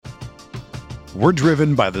We're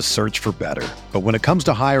driven by the search for better. But when it comes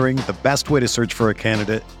to hiring, the best way to search for a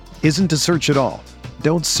candidate isn't to search at all.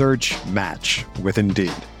 Don't search, match with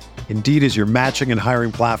Indeed. Indeed is your matching and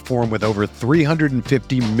hiring platform with over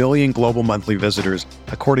 350 million global monthly visitors,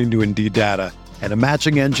 according to Indeed data, and a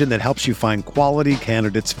matching engine that helps you find quality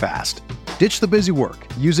candidates fast. Ditch the busy work.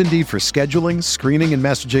 Use Indeed for scheduling, screening, and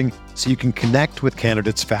messaging so you can connect with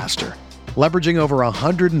candidates faster. Leveraging over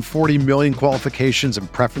 140 million qualifications and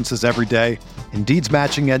preferences every day, Indeed's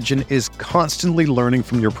matching engine is constantly learning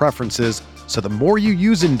from your preferences, so the more you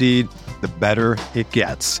use Indeed, the better it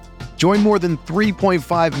gets. Join more than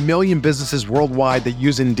 3.5 million businesses worldwide that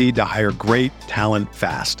use Indeed to hire great talent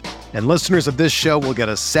fast. And listeners of this show will get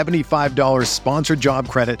a $75 sponsored job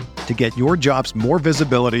credit to get your jobs more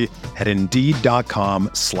visibility at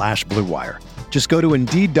Indeed.com/Blue Wire. Just go to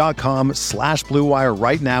Indeed.com/Blue Wire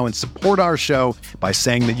right now and support our show by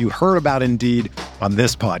saying that you heard about Indeed on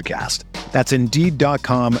this podcast. That's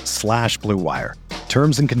Indeed.com/Blue Wire.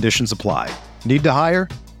 Terms and conditions apply. Need to hire?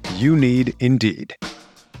 You need Indeed.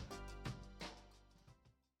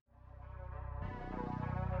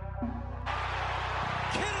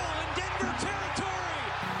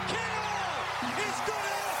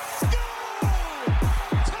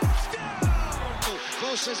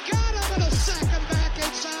 Has got him and a sack him back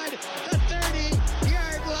inside the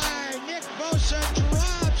 30-yard line. Nick Bosa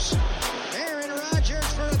drops Aaron Rodgers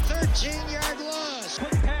for a 13-yard loss.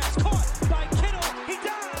 Quick pass caught by Kittle. He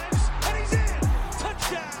dives and he's in.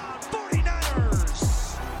 Touchdown 49ers.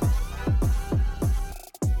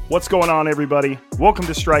 What's going on, everybody? Welcome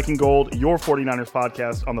to Striking Gold, your 49ers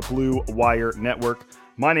podcast on the Blue Wire Network.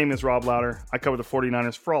 My name is Rob Louder. I cover the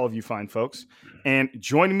 49ers for all of you fine folks. And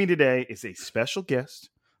joining me today is a special guest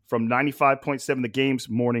from 95.7 The Game's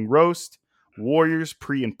Morning Roast, Warriors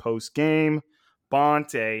pre- and post-game,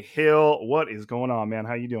 Bonta Hill. What is going on, man?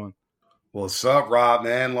 How you doing? What's up, Rob,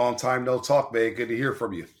 man? Long time no talk, man. Good to hear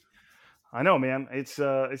from you. I know, man. It's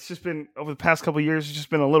just been, over the past couple of years, it's just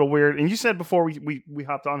been a little weird. And you said before we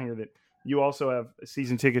hopped on here that you also have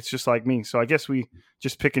season tickets just like me. So I guess we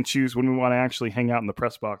just pick and choose when we want to actually hang out in the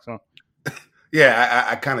press box, huh? Yeah,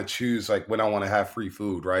 I kind of choose like when I want to have free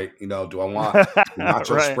food, right? You know, do I want the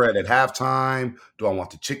nacho Right. spread at halftime? Do I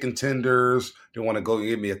want the chicken tenders? Do I want to go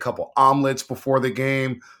get me a couple omelets before the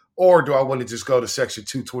game? Or do I want to just go to section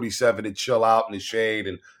 227 and chill out in the shade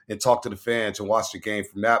and talk to the fans and watch the game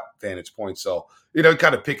from that vantage point? So, you know,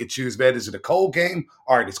 kind of pick and choose, man. Is it a cold game?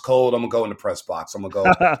 All right, it's cold. I'm going to go in the press box. I'm going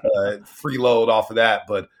to go freeload off of that.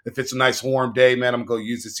 But if it's a nice warm day, man, I'm going to go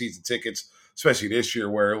use the season tickets, especially this year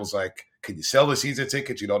where it was like, can you sell the season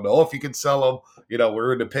tickets? You don't know if you can sell them. You know,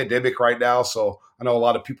 we're in the pandemic right now, so I know a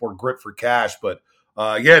lot of people are gripped for cash. But,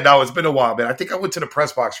 it's been a while, man. I think I went to the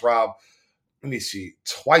press box, Rob, let me see,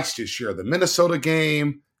 twice this year. The Minnesota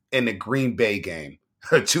game and the Green Bay game.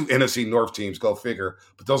 Two NFC North teams, go figure.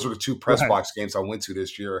 But those were the two press box games I went to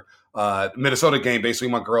this year. The Minnesota game, basically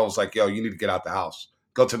my girl was like, yo, you need to get out the house.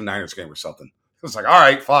 Go to the Niners game or something. It was like, all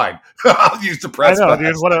right, fine. I'll use the press box.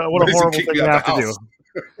 Dude, what a horrible thing to have to do.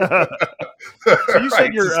 So you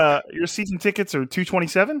said your season tickets are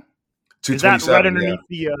 227? Is that right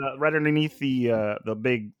underneath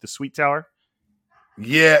the sweet tower?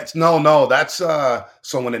 Yeah, no. That's so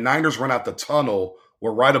when the Niners run out the tunnel,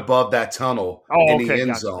 we're right above that tunnel in the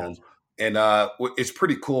end zone. And it's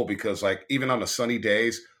pretty cool because like even on the sunny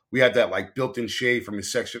days, we have that like built-in shade from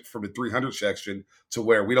the 300 section to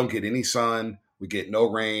where we don't get any sun, we get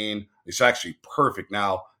no rain. It's actually perfect.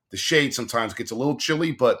 Now the shade sometimes gets a little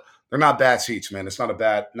chilly, but they're not bad seats, man. It's not a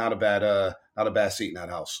bad seat in that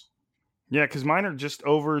house. Yeah, because mine are just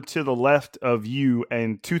over to the left of you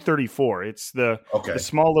and 234. It's the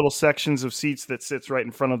small little sections of seats that sits right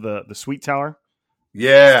in front of the sweet tower.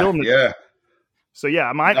 Yeah, So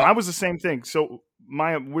yeah, I was the same thing. So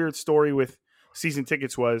my weird story with season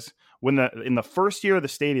tickets was in the first year of the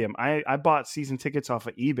stadium, I bought season tickets off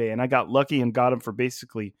of eBay and I got lucky and got them for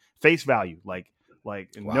basically face value, like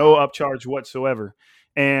no upcharge whatsoever.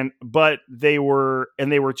 But they were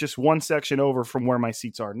just one section over from where my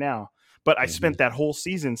seats are now. But I spent that whole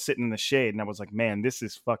season sitting in the shade, and I was like, man, this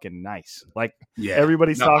is fucking nice. Like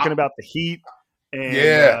everybody's talking about the heat.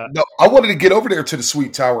 And, I wanted to get over there to the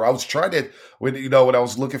Sweet Tower. I was trying to, when I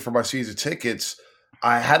was looking for my season tickets,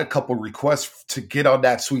 I had a couple requests to get on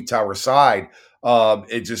that Sweet Tower side.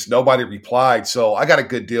 It just nobody replied, so I got a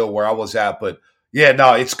good deal where I was at. But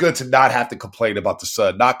it's good to not have to complain about the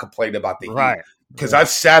sun, not complain about the heat, because I've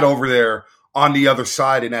sat over there on the other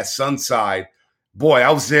side in that sun side. Boy, I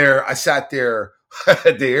was there. I sat there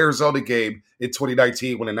at the Arizona game in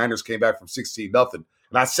 2019 when the Niners came back from 16-0. And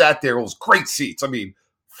I sat there. It was great seats. I mean,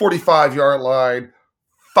 45-yard line,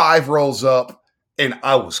 5 rows up. and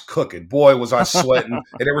I was cooking. Boy, was I sweating.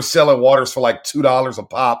 And they were selling waters for like $2 a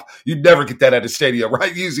pop. You'd never get that at a stadium,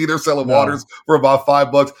 right? Usually they're selling waters for about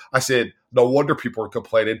 $5. I said, no wonder people are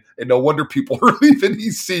complaining, and no wonder people are leaving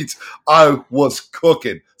these seats. I was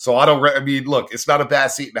cooking. So I mean, look, it's not a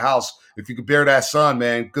bad seat in the house. If you could bear that sun,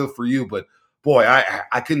 man, good for you. But boy,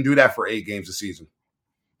 I couldn't do that for 8 games a season.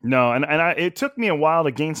 No, it took me a while to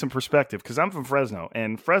gain some perspective because I'm from Fresno,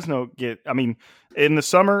 and Fresno in the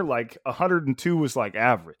summer, like 102 was like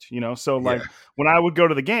average, So like when I would go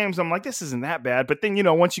to the games, I'm like, this isn't that bad. But then,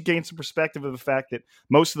 once you gain some perspective of the fact that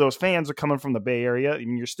most of those fans are coming from the Bay Area,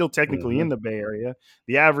 and you're still technically in the Bay Area,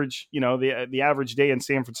 the average, the average day in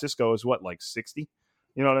San Francisco is what, like 60?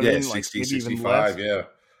 You know what I mean? 60, like 65, yeah.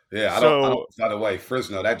 Yeah, I don't, by the way,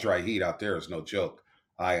 Fresno, that dry heat out there is no joke.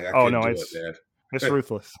 I couldn't do it, man. It's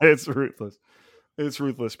ruthless. It's ruthless. It's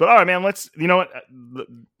ruthless. But all right, man, you know what?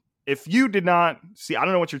 If you did not see, I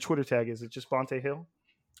don't know what your Twitter tag is. It's just Bonta Hill?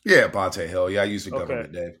 Yeah, Bonta Hill. Yeah, I use the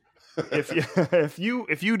government name. if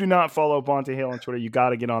you do not follow Bonta Hill on Twitter, you got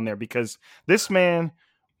to get on there because this man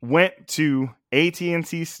went to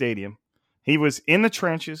AT&T Stadium. He was in the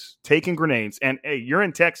trenches taking grenades. And hey, you're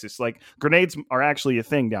in Texas. Like, grenades are actually a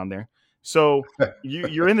thing down there. So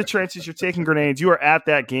you're in the trenches, you're taking grenades, you are at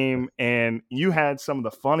that game, and you had some of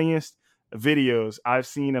the funniest videos I've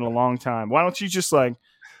seen in a long time. Why don't you just like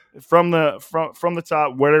from the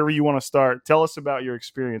top, wherever you want to start, tell us about your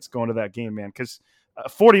experience going to that game, man? Because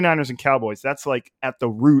 49ers and Cowboys, that's like at the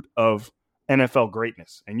root of NFL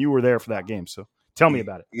greatness, and you were there for that game. So tell me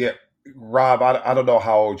about it. Yeah, Rob, I don't know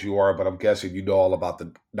how old you are, but I'm guessing you know all about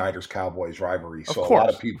the Niners-Cowboys rivalry. So a lot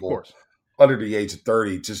of people under the age of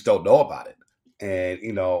 30 just don't know about it.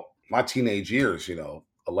 And, my teenage years,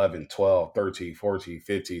 11, 12, 13, 14,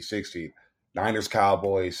 15, 16, Niners,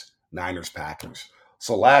 Cowboys, Niners, Packers.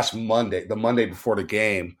 So last Monday, the Monday before the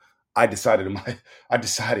game, I decided,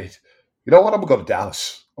 you know what? I'm going to go to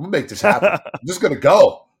Dallas. I'm going to make this happen. I'm just going to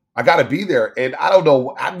go. I got to be there. And I don't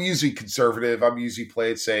know. I'm usually conservative. I'm usually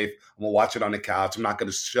playing safe. I'm going to watch it on the couch. I'm not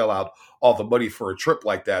going to shell out all the money for a trip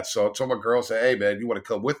like that. So I told my girl, hey, man, you want to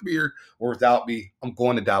come with me or without me? I'm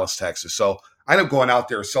going to Dallas, Texas. So I ended up going out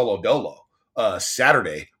there solo dolo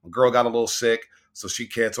Saturday. My girl got a little sick, so she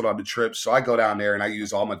canceled on the trip. So I go down there and I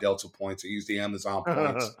use all my Delta points. I use the Amazon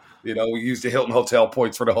points. We use the Hilton Hotel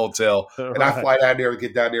points for the hotel. And I fly down there and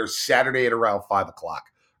get down there Saturday at around 5 o'clock.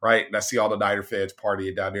 Right. And I see all the Niner fans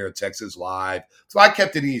partying down there in Texas live. So I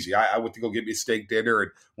kept it easy. I went to go get me a steak dinner and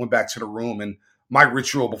went back to the room. And my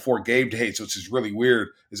ritual before game days, which is really weird,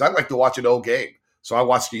 is I like to watch an old game. So I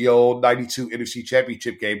watched the old 92 NFC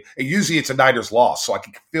Championship game. And usually it's a Niners loss. So I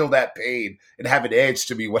can feel that pain and have an edge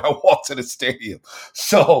to me when I walk to the stadium.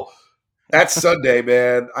 So that's Sunday,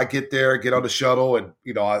 man. I get there, get on the shuttle, and,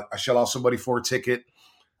 I shell out somebody for a ticket.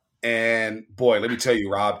 And boy, let me tell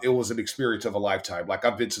you, Rob, it was an experience of a lifetime. Like,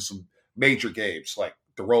 I've been to some major games, like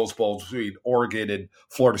the Rose Bowl between Oregon and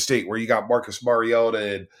Florida State, where you got Marcus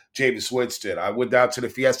Mariota and Jameis Winston. I went down to the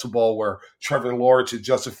Fiesta Bowl where Trevor Lawrence and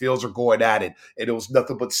Justin Fields are going at it, and it was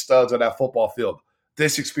nothing but studs on that football field.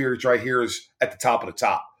 This experience right here is at the top of the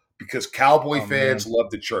top because Cowboy fans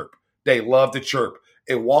love to chirp. They love to chirp.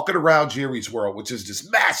 And walking around Jerry's World, which is this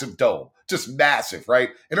massive dome, just massive, right?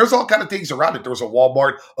 And there's all kind of things around it. There was a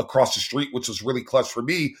Walmart across the street, which was really clutch for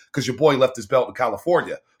me because your boy left his belt in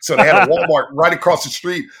California. So they had a Walmart right across the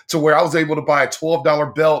street to where I was able to buy a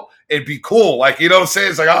 $12 belt and be cool. Like, you know what I'm saying?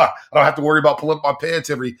 It's like, I don't have to worry about pulling up my pants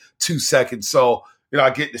every 2 seconds. So, I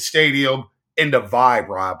get in the stadium and the vibe,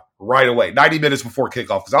 Rob, right away, 90 minutes before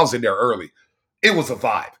kickoff, because I was in there early. It was a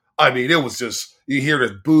vibe. I mean, it was just, you hear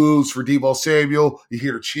the boos for Deebo Samuel, you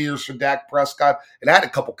hear the cheers for Dak Prescott, and I had a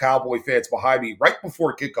couple Cowboy fans behind me right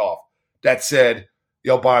before kickoff that said,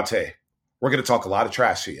 yo, Bonta, we're going to talk a lot of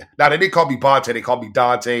trash to you. Now, they didn't call me Bonta, they called me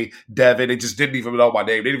Dante, Devin, they just didn't even know my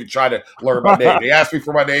name. They didn't even try to learn my name. They asked me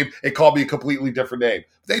for my name and called me a completely different name.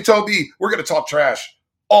 They told me, we're going to talk trash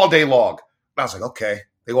all day long. And I was like, okay,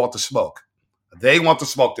 they want the smoke. They want the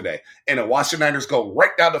smoke today. And the Washington Niners go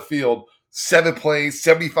right down the field, 7 plays,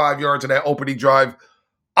 75 yards in that opening drive.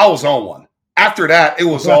 I was on one. After that, it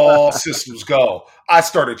was all systems go. I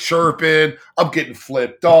started chirping. I'm getting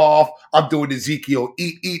flipped off. I'm doing Ezekiel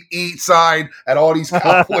eat sign at all these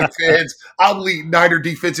Cowboy fans. I'm leading Niner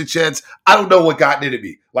defensive chants. I don't know what got into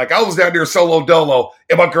me. Like, I was down there solo dolo,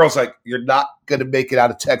 and my girl's like, you're not going to make it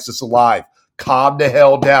out of Texas alive. Calm the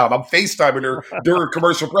hell down. I'm FaceTiming her during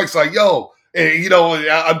commercial breaks like, yo, and,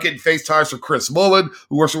 I'm getting FaceTimes from Chris Mullen,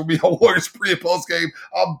 who works with me on Warriors pre- and post game.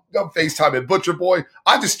 I'm FaceTiming Butcher Boy.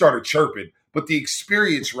 I just started chirping. But the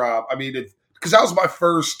experience, Rob, I mean, because that was my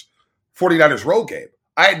first 49ers road game.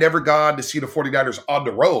 I had never gone to see the 49ers on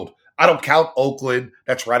the road I don't count Oakland.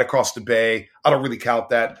 That's right across the bay. I don't really count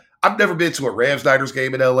that. I've never been to a Rams-Niners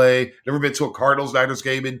game in L.A., never been to a Cardinals-Niners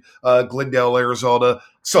game in Glendale, Arizona.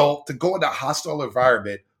 So to go in that hostile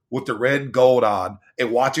environment with the red and gold on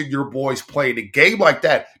and watching your boys play in a game like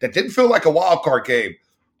that didn't feel like a wild card game,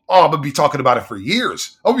 oh, I'm going to be talking about it for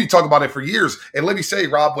years. I'm going to be talking about it for years. And let me say,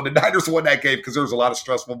 Rob, when the Niners won that game, because there was a lot of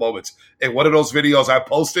stressful moments, and one of those videos I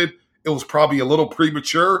posted, it was probably a little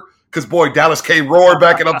premature because, boy, Dallas came roaring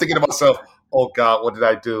back, and I'm thinking to myself, oh, God, what did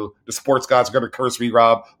I do? The sports gods are going to curse me,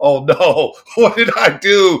 Rob. Oh, no. What did I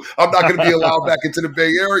do? I'm not going to be allowed back into the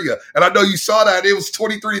Bay Area. And I know you saw that. It was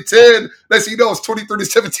 23-10. Next thing you know, it's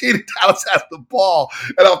 23-17, and Dallas has the ball.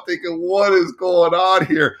 And I'm thinking, what is going on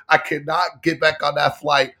here? I cannot get back on that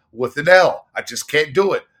flight with an L. I just can't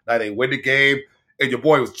do it. Now they win the game, and your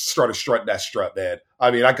boy started strutting that strut, man.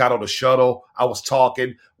 I mean, I got on the shuttle. I was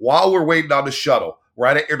talking. While we're waiting on the shuttle, we're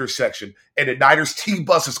at an intersection, and the Niners team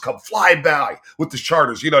buses come flying by with the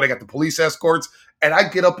charters. You know, they got the police escorts. And I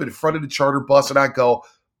get up in front of the charter bus, and I go,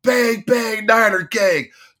 bang, bang, Niner gang.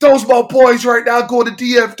 Those my boys right now going to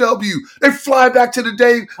DFW. They fly back to the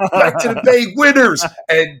Bay winners.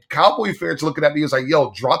 And Cowboy fans looking at me is like,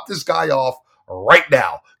 yo, drop this guy off right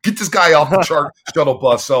now. Get this guy off the shuttle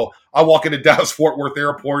bus. So I walk into Dallas-Fort Worth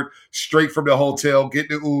Airport, straight from the hotel, get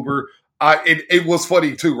the Uber. It was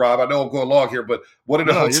funny too, Rob. I know I'm going long here, but one of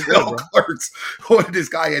the hotel clerks, one of this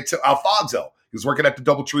guy, Alfonso, he was working at the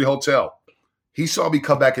Doubletree Hotel. He saw me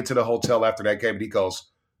come back into the hotel after that game, and he goes,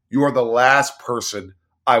 you are the last person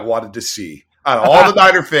I wanted to see. Out of all the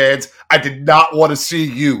Niner fans, I did not want to see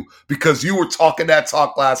you because you were talking that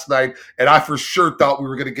talk last night, and I for sure thought we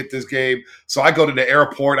were going to get this game. So I go to the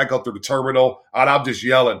airport, I go through the terminal, and I'm just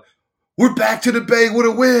yelling, we're back to the Bay with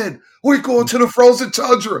a win. We're going to the frozen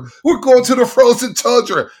tundra. We're going to the frozen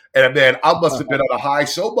tundra. And, man, I must have been on a high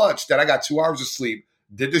so much that I got 2 hours of sleep,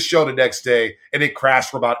 did the show the next day, and it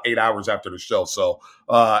crashed for about 8 hours after the show. So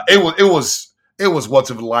it was once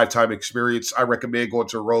of a lifetime experience. I recommend going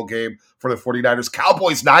to a road game for the 49ers.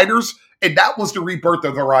 Cowboys-Niners, and that was the rebirth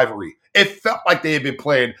of the rivalry. It felt like they had been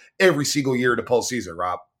playing every single year in the postseason,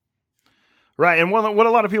 Rob. Right, and what a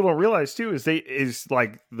lot of people don't realize, too, is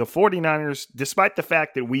like the 49ers, despite the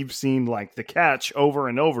fact that we've seen like the catch over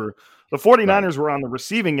and over, the 49ers were on the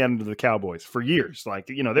receiving end of the Cowboys for years. Like,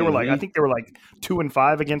 you know, they were like, I think they were like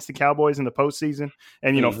 2-5 against the Cowboys in the postseason.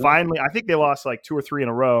 And, you know, finally, I think they lost like 2 or 3 in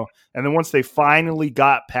a row. And then once they finally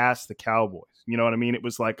got past the Cowboys, you know what I mean? It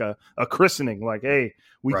was like a christening, like, hey,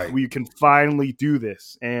 we can finally do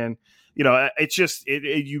this. And, you know, it's just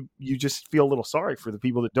you just feel a little sorry for the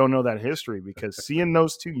people that don't know that history, because seeing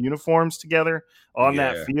those two uniforms together on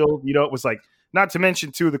that field, you know, it was like, not to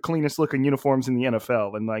mention two of the cleanest looking uniforms in the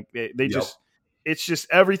NFL. And like they just, it's just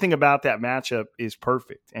everything about that matchup is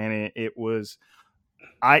perfect. And it was,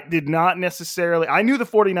 I did not necessarily, I knew the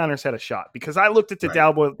 49ers had a shot because I looked at the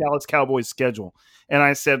Dallas Cowboys schedule and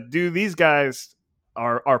I said, dude, these guys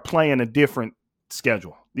are playing a different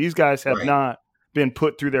schedule. These guys have not been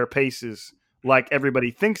put through their paces like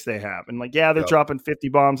everybody thinks they have. And like, yeah, they're dropping 50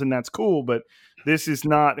 bombs and that's cool, but this is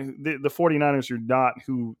not, the 49ers are not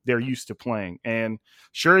who they're used to playing. And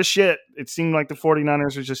sure as shit, it seemed like the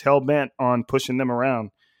 49ers are just hell-bent on pushing them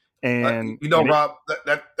around. And you know, Rob,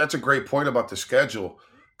 that's a great point about the schedule,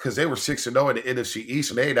 because they were 6-0 in the NFC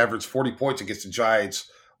East, and they had averaged 40 points against the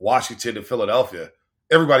Giants, Washington, and Philadelphia.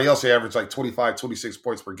 Everybody else, they averaged like 25, 26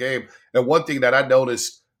 points per game. And one thing that I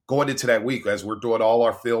noticed going into that week, as we're doing all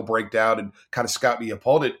our film breakdown and kind of scouting the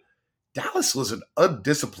opponent, Dallas was an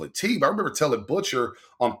undisciplined team. I remember telling Butcher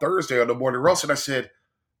on Thursday on the morning roast, and I said,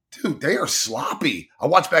 dude, they are sloppy. I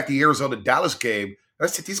watched back the Arizona-Dallas game, and I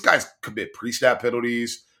said, these guys commit pre-snap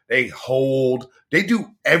penalties. They hold. They do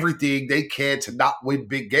everything they can to not win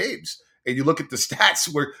big games. And you look at the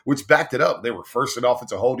stats which backed it up. They were first in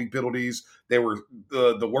offensive holding penalties. They were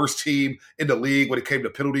the worst team in the league when it came to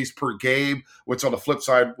penalties per game, which on the flip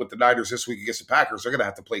side with the Niners this week against the Packers, they're going to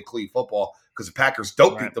have to play clean football because the Packers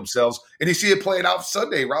don't beat themselves. And you see it playing out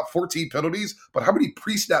Sunday, Rob, 14 penalties. But how many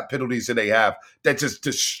pre-snap penalties did they have that just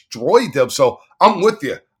destroyed them? So I'm with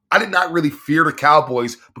you. I did not really fear the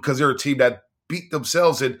Cowboys because they're a team that beat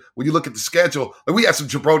themselves. And when you look at the schedule, and we had some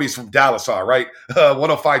jabronis from Dallas on, right?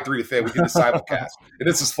 105.3 The Fan, we did the simulcast. And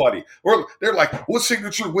this is funny. They're like, what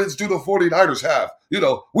signature wins do the 49ers have? You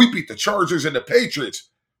know, we beat the Chargers and the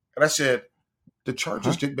Patriots. And I said, the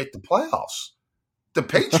Chargers didn't make the playoffs. The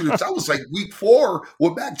Patriots, that was like week 4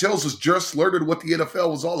 when Mac Jones was just learning what the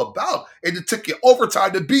NFL was all about. And it took you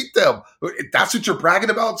overtime to beat them. That's what you're bragging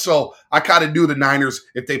about? So I kind of knew the Niners,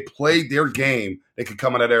 if they played their game, they could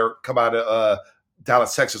come out of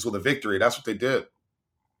Dallas, Texas with a victory. That's what they did.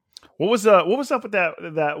 What was up with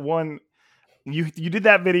that one? You did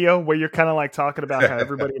that video where you're kind of like talking about how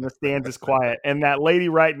everybody in the stands is quiet, and that lady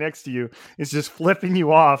right next to you is just flipping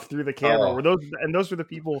you off through the camera. Oh. Those were the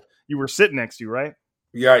people you were sitting next to, right?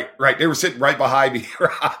 Yeah, right. They were sitting right behind me.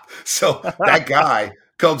 So that guy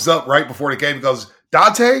comes up right before the game and goes,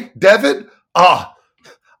 Dante, Devin,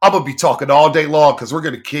 I'm going to be talking all day long because we're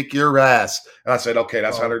going to kick your ass. And I said, okay,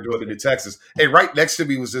 that's how they're doing it in Texas. Hey, right next to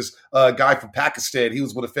me was this guy from Pakistan. He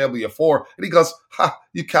was with a family of 4. And he goes,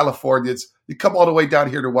 you Californians, you come all the way down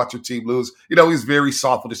here to watch your team lose. You know, he's very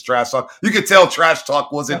soft with his trash talk. You could tell trash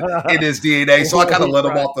talk wasn't in his DNA. So I kind of let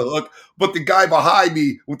him off the hook. But the guy behind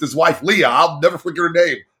me with his wife, Leah, I'll never forget her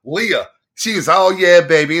name, Leah. She was, oh, yeah,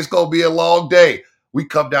 baby, it's going to be a long day. We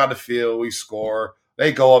come down the field, we score.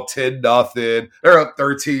 They go up 10-0. They're up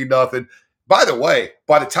 13-0. By the way,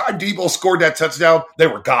 by the time Debo scored that touchdown, they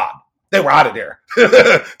were gone. They were out of there.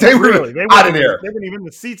 They were out of there. They weren't even in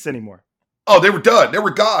the seats anymore. Oh, they were done. They were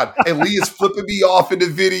gone. And Leah's flipping me off in the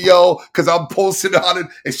video because I'm posting on it.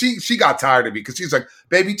 And she got tired of me because she's like,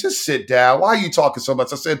 baby, just sit down. Why are you talking so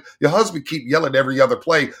much? I said, your husband keep yelling every other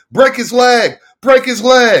play. Break his leg. Break his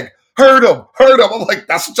leg. Hurt him. I'm like,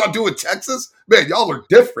 that's what y'all do in Texas? Man, y'all are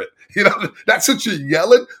different. You know, that's what you're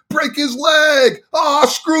yelling. Break his leg. Oh,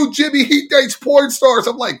 screw Jimmy. He dates porn stars.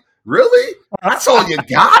 I'm like, really? That's all you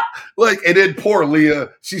got? Like, and then poor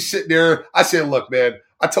Leah, she's sitting there. I said, look, man,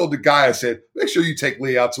 I told the guy, I said, make sure you take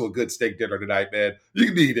Leah out to a good steak dinner tonight, man.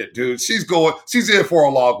 You need it, dude. She's in for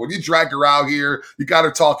a long one. You dragged her out here. You got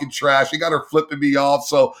her talking trash. You got her flipping me off.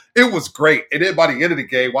 So it was great. And then by the end of the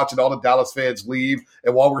game, watching all the Dallas fans leave,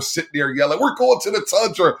 and while we're sitting there yelling, we're going to the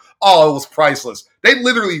Tundra. Oh, it was priceless. They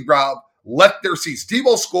literally, Rob, left their seats.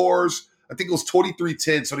 Debo scores. I think it was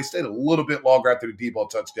 23-10, so they stayed a little bit longer after the Debo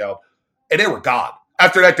touchdown. And they were gone.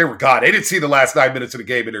 After that, they were gone. They didn't see the last 9 minutes of the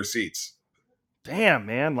game in their seats. Damn,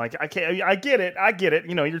 man. Like, I get it.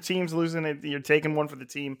 You know, your team's losing it. You're taking one for the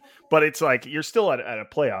team, but it's like, you're still at a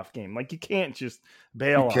playoff game. Like, you can't just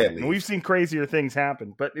bail on it. And we've seen crazier things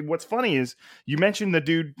happen. But what's funny is you mentioned the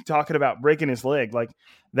dude talking about breaking his leg. Like,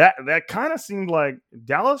 that kind of seemed like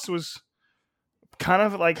Dallas was kind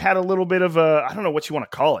of like had a little bit of a, I don't know what you want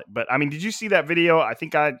to call it, but I mean, did you see that video? I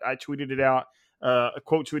think I tweeted it out.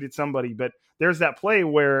 Quote tweeted somebody, but there's that play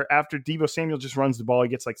where after Deebo Samuel just runs the ball, he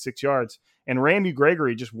gets like 6 yards, and Randy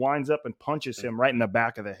Gregory just winds up and punches him right in the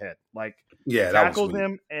back of the head, like tackles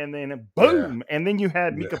him, and then boom, and then you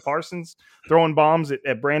had Micah Parsons throwing bombs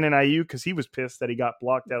at Brandon Ayuk because he was pissed that he got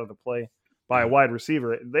blocked out of the play by a wide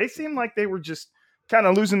receiver. They seemed like they were just kind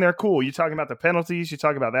of losing their cool. You talking about the penalties, you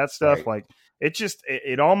talk about that stuff, right. Like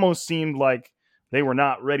it almost seemed like they were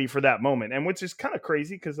not ready for that moment, and which is kind of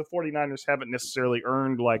crazy because the 49ers haven't necessarily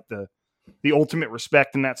earned like the ultimate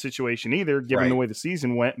respect in that situation either, given the way the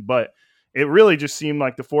season went. But it really just seemed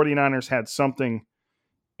like the 49ers had something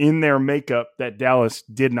in their makeup that Dallas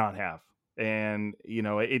did not have. And, you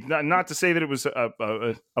know, it not to say that it was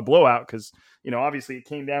a blowout because, you know, obviously it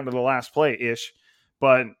came down to the last play-ish.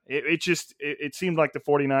 But it seemed like the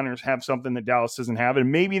 49ers have something that Dallas doesn't have.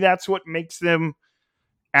 And maybe that's what makes them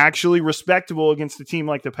actually respectable against a team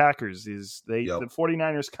like the Packers is the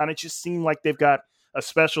 49ers kind of just seem like they've got a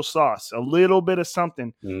special sauce, a little bit of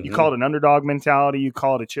something. Mm-hmm. You call it an underdog mentality, you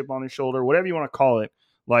call it a chip on their shoulder, whatever you want to call it.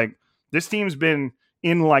 Like, this team's been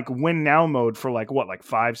in like win now mode for like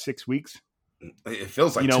 5-6 weeks. It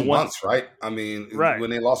feels like 2 months, right? I mean, when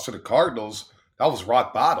they lost to the Cardinals, that was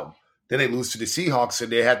rock bottom. Then they lose to the Seahawks,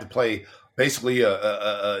 and they had to play basically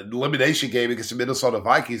a elimination game against the Minnesota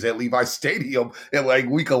Vikings at Levi Stadium in like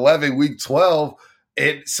week 11, week 12.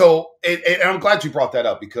 And so, and I'm glad you brought that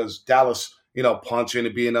up because Dallas, you know, punching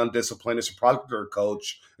and being undisciplined, it's a product of their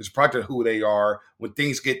coach. It's a product of who they are. When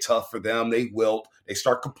things get tough for them, they wilt. They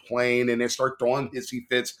start complaining. They start throwing hissy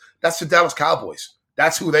fits. That's the Dallas Cowboys.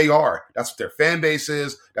 That's who they are. That's what their fan base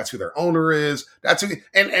is. That's who their owner is. That's who,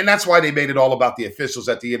 and that's why they made it all about the officials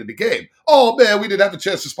at the end of the game. Oh, man, we didn't have a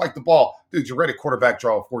chance to spike the ball. Dude, you read a quarterback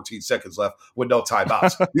draw with 14 seconds left with no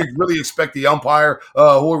timeouts. You really expect the umpire,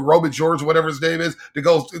 Roman George, whatever his name is, to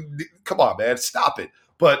go, come on, man, stop it.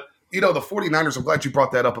 But, you know, the 49ers, I'm glad you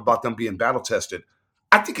brought that up about them being battle-tested.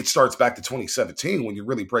 I think it starts back to 2017 when you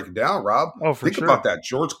really break it down, Rob. Oh, for Think sure. about that.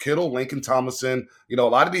 George Kittle, Lincoln Tomlinson, you know, a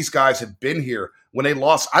lot of these guys have been here. When they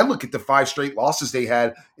lost, I look at the 5 straight losses they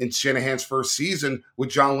had in Shanahan's first season with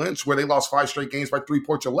John Lynch, where they lost 5 straight games by 3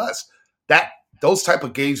 points or less. Those type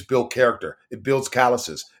of games build character. It builds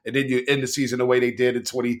calluses. And then you end the season the way they did in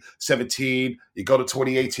 2017. You go to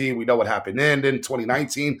 2018, we know what happened then. Then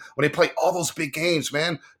 2019, when they play all those big games,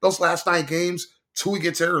 man, those last 9 games, two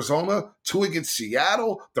against Arizona, two against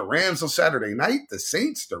Seattle, the Rams on Saturday night, the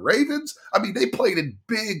Saints, the Ravens. I mean, they played in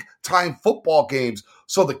big-time football games.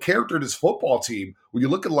 So the character of this football team, when you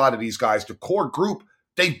look at a lot of these guys, the core group,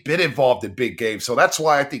 they've been involved in big games. So that's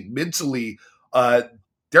why I think mentally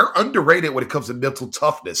they're underrated when it comes to mental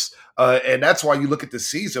toughness. And that's why you look at the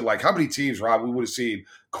season, like how many teams, Rob, we would have seen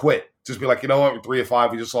quit. Just be like, you know what, we're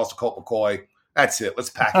 3-5, we just lost to Colt McCoy. That's it. Let's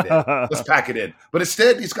pack it in. Let's pack it in. But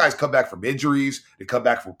instead, these guys come back from injuries. They come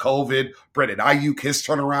back from COVID. Brandon Ayuk, his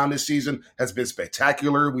turnaround this season has been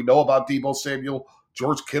spectacular. We know about Deebo Samuel,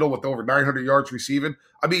 George Kittle with over 900 yards receiving.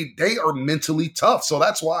 I mean, they are mentally tough. So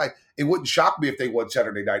that's why it wouldn't shock me if they won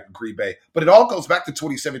Saturday night in Green Bay. But it all goes back to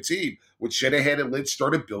 2017 when Shanahan and Lynch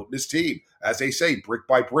started building this team. As they say, brick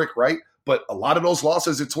by brick, right? But a lot of those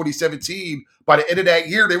losses in 2017, by the end of that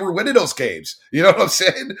year, they were winning those games. You know what I'm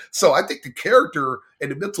saying? So I think the character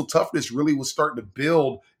and the mental toughness really was starting to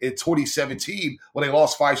build in 2017 when they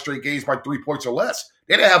lost 5 straight games by 3 points or less.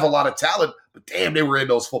 They didn't have a lot of talent, but damn, they were in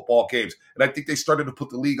those football games. And I think they started to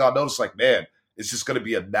put the league on notice like, man, it's just going to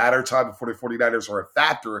be a matter of time before the 49ers are a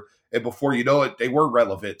factor. And before you know it, they were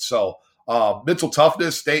relevant. So mental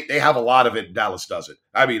toughness, they have a lot of it, and Dallas doesn't.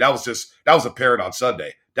 I mean, that was apparent on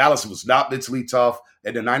Sunday. Dallas was not mentally tough,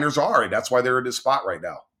 and the Niners are, and that's why they're in this spot right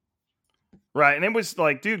now. Right, and it was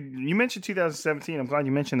like, dude, you mentioned 2017. I'm glad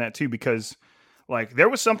you mentioned that too, because like there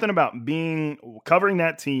was something about covering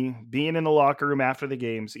that team, being in the locker room after the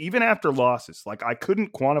games, even after losses. Like I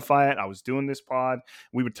couldn't quantify it. I was doing this pod.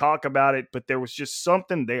 We would talk about it, but there was just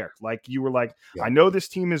something there. Like you were like, yeah. I know this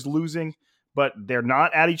team is losing, but they're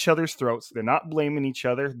not at each other's throats. They're not blaming each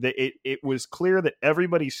other. It was clear that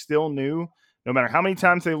everybody still knew, no matter how many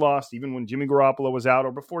times they lost, even when Jimmy Garoppolo was out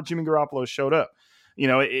or before Jimmy Garoppolo showed up, you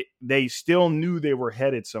know, they still knew they were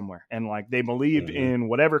headed somewhere. And like they believed in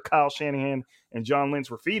whatever Kyle Shanahan and John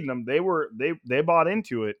Lynch were feeding them. They bought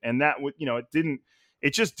into it. And that would, you know,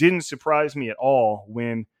 it just didn't surprise me at all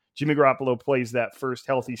when Jimmy Garoppolo plays that first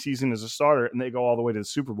healthy season as a starter and they go all the way to the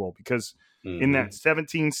Super Bowl, because in that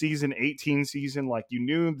 17 season, 18 season, like you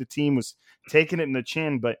knew the team was taking it in the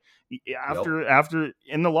chin, but after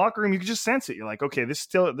in the locker room, you could just sense it. You're like, okay, this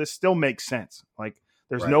still makes sense. Like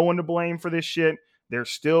there's no one to blame for this shit. They're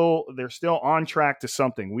still on track to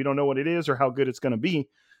something. We don't know what it is or how good it's going to be,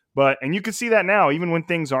 and you can see that now, even when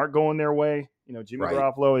things aren't going their way. You know, Jimmy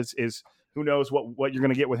Garoppolo is who knows what you're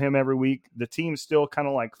going to get with him every week. The team still kind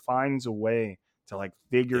of like finds a way to like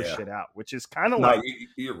figure shit out, which is kind of like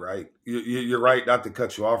you're right. You're right. Not to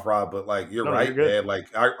cut you off, Rob, but like you're right, man.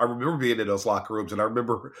 Like I remember being in those locker rooms, and I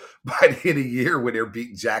remember by the end of the year when they're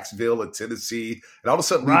beating Jacksonville and Tennessee, and all of a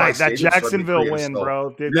sudden, that Jacksonville win,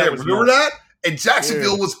 bro. Dude, yeah, remember that? And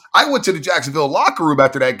Jacksonville I went to the Jacksonville locker room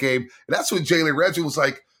after that game, and that's when Jalen Ramsey was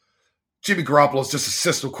like, Jimmy Garoppolo's just a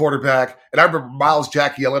system quarterback. And I remember Miles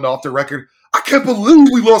Jack yelling off the record, I can't believe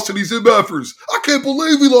we lost to these MFers. I can't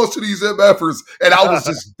believe we lost to these MFers. And I was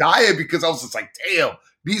just dying because I was just like, damn,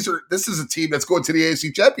 this is a team that's going to the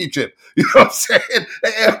AFC Championship. You know what I'm saying?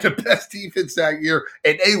 They had the best defense that year,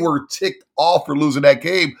 and they were ticked off for losing that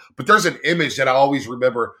game. But there's an image that I always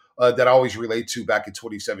remember, that I always relate to back in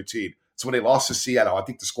 2017. So when they lost to Seattle, I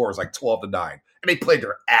think the score was like 12-9. And they played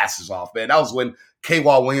their asses off, man. That was when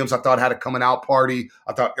K-Wall Williams, I thought, had a coming out party.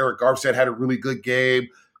 I thought Eric Armstead had a really good game.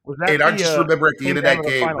 And I just remember at the end of that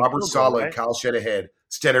game, Robert Saleh and Kyle Shanahan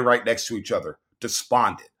standing right next to each other,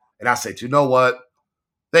 despondent. And I said, you know what?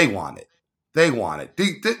 They want it. They want it.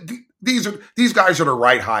 These guys are the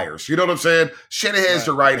right hires. You know what I'm saying? Shanahan's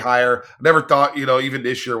the right hire. I never thought, you know, even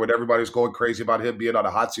this year when everybody was going crazy about him being on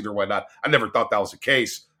a hot seat or whatnot, I never thought that was the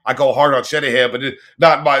case. I go hard on Shanahan, but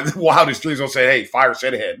not in my wildest dreams. I'll say, hey, fire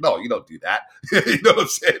Shanahan. No, you don't do that. You know what I'm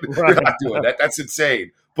saying? Right. You're not doing that. That's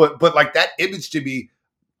insane. But like that image to me,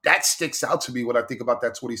 that sticks out to me when I think about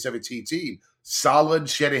that 2017 team. Solid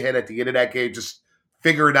Shanahan at the end of that game, just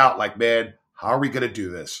figuring out like, man, how are we going to do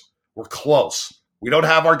this? We're close. We don't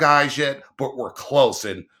have our guys yet, but we're close.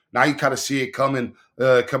 And now you kind of see it coming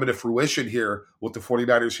to fruition here with the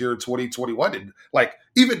 49ers here in 2021. And like,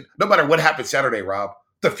 even no matter what happens Saturday, Rob,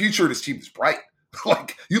 the future of this team is bright.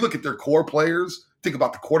 Like, you look at their core players, think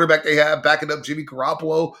about the quarterback they have, backing up Jimmy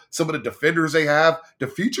Garoppolo, some of the defenders they have. The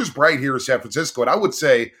future's bright here in San Francisco. And I would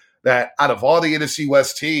say that out of all the NFC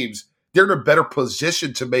West teams, they're in a better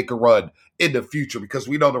position to make a run in the future, because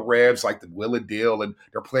we know the Rams like the will and deal, and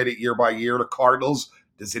they're playing it year by year. The Cardinals,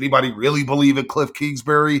 does anybody really believe in Cliff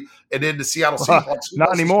Kingsbury? And then the Seattle Seahawks.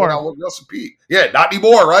 Not anymore. Russell Pete. Yeah, not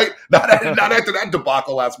anymore, right? Not after that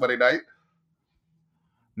debacle last Monday night.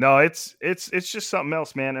 No, it's just something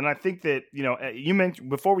else, man. And I think that, you mentioned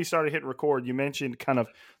before we started hitting record, you mentioned kind of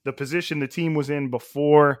the position the team was in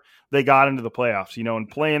before they got into the playoffs, and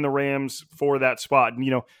playing the Rams for that spot.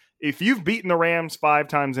 And, if you've beaten the Rams 5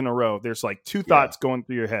 times in a row, there's like two thoughts going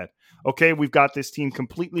through your head. Okay, we've got this team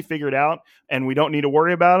completely figured out and we don't need to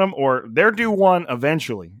worry about them, or they're due one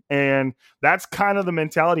eventually. And that's kind of the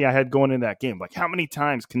mentality I had going into that game. Like, how many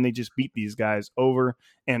times can they just beat these guys over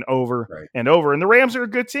and over and over? And the Rams are a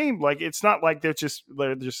good team. Like, it's not like they're just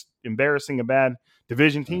embarrassing a bad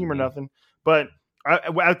division team or nothing. But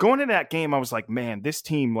going into that game, I was like, man, this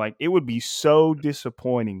team, like, it would be so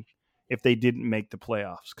disappointing if they didn't make the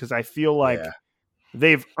playoffs, because I feel like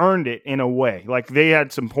they've earned it in a way. Like, they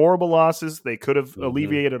had some horrible losses. They could have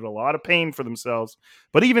alleviated a lot of pain for themselves.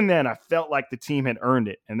 But even then, I felt like the team had earned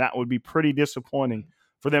it, and that would be pretty disappointing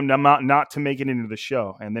for them to not to make it into the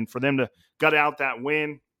show. And then for them to gut out that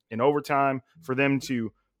win in overtime, for them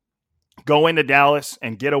to go into Dallas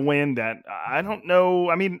and get a win that I don't know.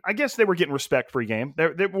 I mean, I guess they were getting respect pregame.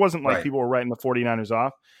 There wasn't like people were writing the 49ers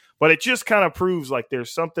off. But it just kind of proves like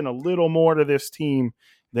there's something a little more to this team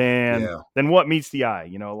than what meets the eye.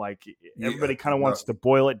 Like everybody kind of wants to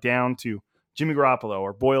boil it down to Jimmy Garoppolo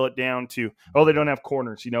or boil it down to, they don't have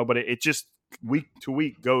corners, but it just week to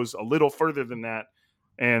week goes a little further than that.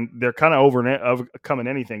 And they're kind of overcoming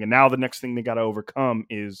anything. And now the next thing they got to overcome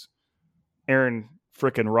is Aaron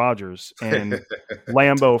frickin' Rodgers and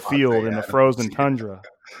Lambeau Field in the frozen tundra.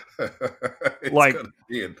 Like,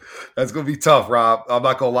 that's gonna be tough, Rob. I'm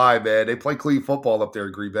not gonna lie, man. They play clean football up there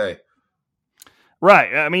in Green Bay,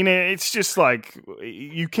 right? I mean, it's just like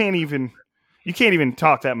you can't even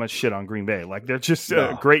talk that much shit on Green Bay. Like, they're just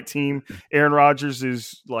a great team. Aaron Rodgers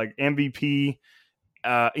is like MVP.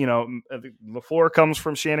 LaFleur comes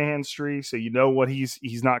from Shanahan's tree, so what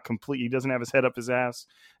he's not complete. He doesn't have his head up his ass,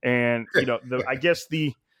 and I guess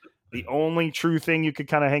the only true thing you could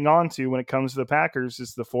kind of hang on to when it comes to the Packers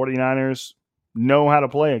is the 49ers know how to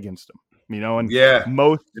play against them. And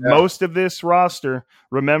most of this roster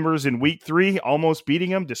remembers in week 3 almost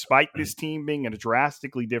beating them despite this team being in a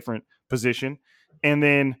drastically different position. And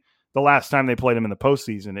then the last time they played them in the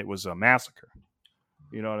postseason, it was a massacre.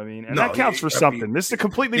 You know what I mean? And that counts for something. This is a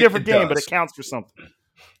completely different game, but it counts for something.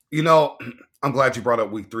 I'm glad you brought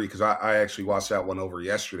up week 3 because I actually watched that one over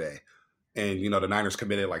yesterday. And, the Niners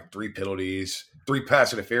committed like 3 penalties, 3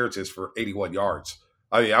 pass interferences for 81 yards.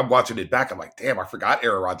 I mean, I'm watching it back. I'm like, damn, I forgot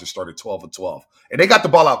Aaron Rodgers started 12-12. And they got the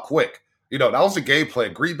ball out quick. That was the game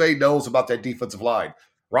plan. Green Bay knows about that defensive line.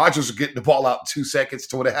 Rodgers was getting the ball out in 2 seconds,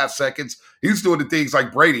 2.5 seconds. He was doing the things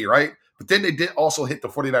like Brady, right? But then they did also hit the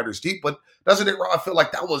 49ers deep. But doesn't it, Rob, I feel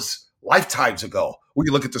like that was lifetimes ago when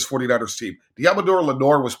you look at this 49ers team. Diamador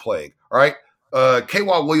Lenore was playing, all right?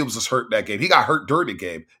 K'Wan Williams was hurt in that game. He got hurt during the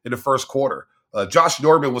game in the first quarter. Josh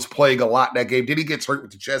Norman was playing a lot in that game. Then he gets hurt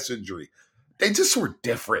with the chest injury. They just were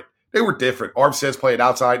different. They were different. Armstead's playing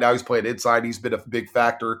outside. Now he's playing inside. He's been a big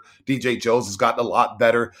factor. DJ Jones has gotten a lot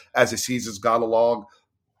better as the season's gone along.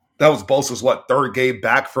 That was Bosa's, 3rd game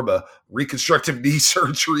back from a reconstructive knee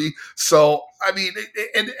surgery. So, I mean,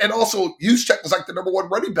 and also Juszczyk was like the number 1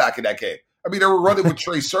 running back in that game. I mean, they were running with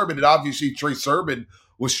Trey Sermon, and obviously Trey Sermon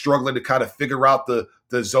was struggling to kind of figure out the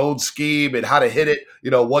zone scheme and how to hit it,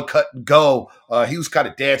 one cut and go. He was kind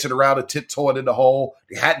of dancing around and tiptoeing in the hole.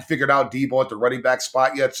 They hadn't figured out Debo at the running back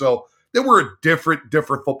spot yet. So they were a different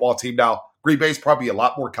football team. Now, Green Bay's probably a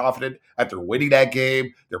lot more confident after winning that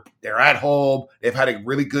game. They're at home. They've had a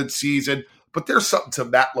really good season. But there's something to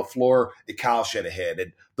Matt LaFleur and Kyle Shanahan.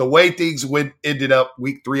 And the way things ended up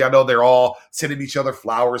week 3, I know they're all sending each other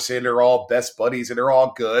flowers, saying they're all best buddies and they're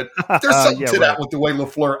all good. But there's something to that with the way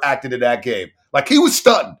LaFleur acted in that game. Like, he was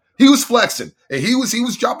stunting. He was flexing. And he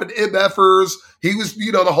was dropping MFers. He was,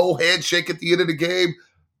 the whole handshake at the end of the game.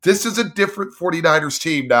 This is a different 49ers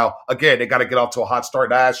team. Now, again, they got to get off to a hot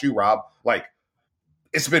start. And I ask you, Rob, like,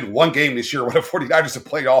 it's been one game this year where the 49ers have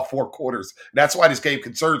played all 4 quarters. That's why this game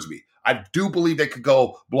concerns me. I do believe they could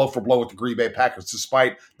go blow for blow with the Green Bay Packers,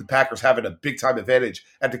 despite the Packers having a big-time advantage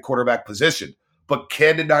at the quarterback position. But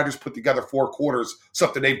can the Niners put together 4 quarters,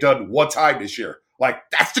 something they've done one time this year? Like,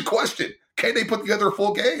 that's the question. Can they put together a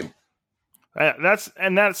full game? That's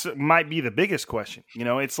might be the biggest question.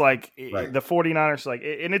 It's like the 49ers, like,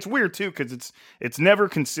 and it's weird too, because it's never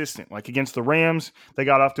consistent. Like, against the Rams, they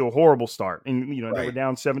got off to a horrible start, and they were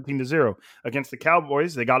down 17-0. Against the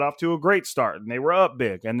Cowboys, they got off to a great start, and they were up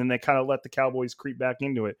big, and then they kind of let the Cowboys creep back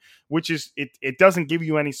into it, which is it doesn't give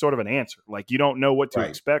you any sort of an answer. Like, you don't know what to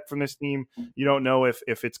expect from this team. You don't know if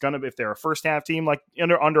they're a first half team. Like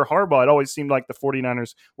under Harbaugh, it always seemed like the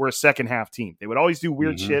 49ers were a second half team. They would always do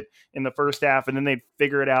weird shit in the first first half, and then they'd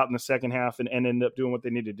figure it out in the second half and end up doing what they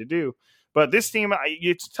needed to do. But this team,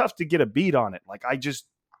 it's tough to get a beat on it. Like, I just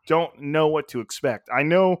don't know what to expect. I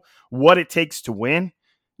know what it takes to win.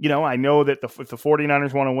 I know that if the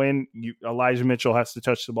 49ers want to win, Elijah Mitchell has to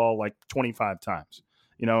touch the ball like 25 times.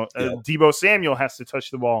 Deebo Samuel has to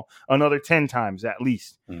touch the ball another 10 times at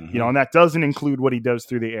least. And that doesn't include what he does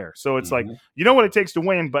through the air. So it's like, what it takes to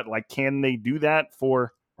win, but like, can they do that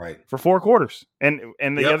for 4 quarters? And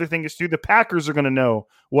the other thing is too, the Packers are going to know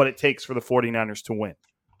what it takes for the 49ers to win.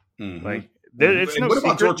 Like, it's no what secret.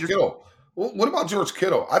 about George Kittle? What about George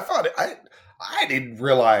Kittle? I didn't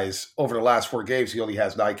realize over the last 4 games he only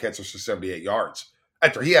has 9 catches for 78 yards.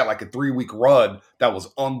 After he had like a 3-week run that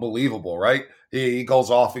was unbelievable, right? He goes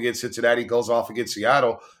off against Cincinnati, goes off against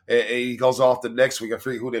Seattle, and he goes off the next week. I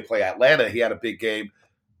forget who they play. Atlanta, he had a big game.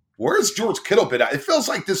 Where's George Kittle been at? It feels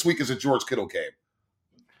like this week is a George Kittle game.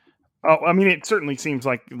 Oh, I mean, it certainly seems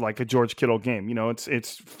like a George Kittle game.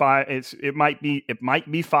 It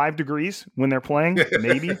might be 5 degrees when they're playing.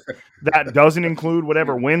 Maybe that doesn't include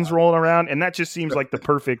whatever winds rolling around, and that just seems like the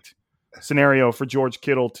perfect scenario for George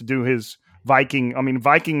Kittle to do his Viking. I mean,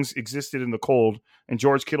 Vikings existed in the cold, and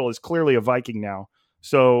George Kittle is clearly a Viking now.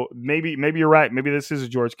 So maybe you're right. Maybe this is a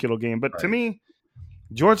George Kittle game. But to me,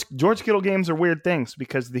 George Kittle games are weird things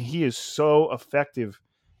because he is so effective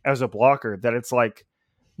as a blocker that it's like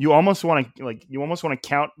you almost want to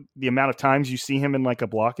count the amount of times you see him in like a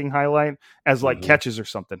blocking highlight as like catches or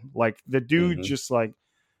something. Like the dude just like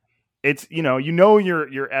it's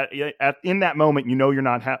you're at in that moment you're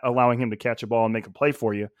not allowing him to catch a ball and make a play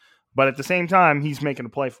for you. But at the same time, he's making a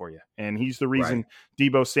play for you. And he's the reason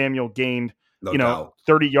Deebo Samuel gained,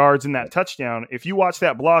 30 yards in that touchdown. If you watch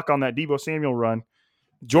that block on that Deebo Samuel run,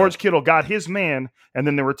 George Kittle got his man, and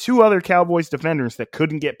then there were 2 other Cowboys defenders that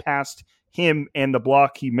couldn't get past him and the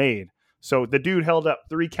block he made. So the dude held up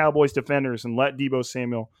 3 Cowboys defenders and let Deebo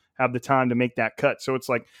Samuel have the time to make that cut. So it's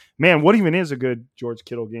like, man, what even is a good George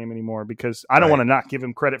Kittle game anymore? Because I don't want to not give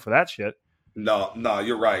him credit for that shit. No,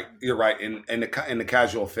 you're right. You're right. And the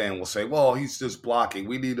casual fan will say, well, he's just blocking.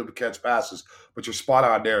 We need him to catch passes. But you're spot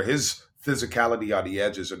on there. His physicality on the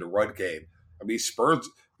edges in the run game. I mean, Spurs,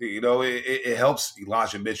 it helps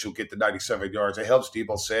Elijah Mitchell get the 97 yards. It helps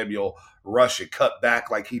Deebo Samuel rush and cut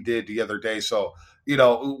back like he did the other day. So, I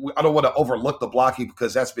don't want to overlook the blocking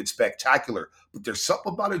because that's been spectacular. But there's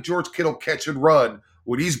something about a George Kittle catch and run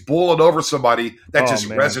when he's bulling over somebody that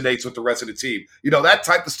resonates with the rest of the team. That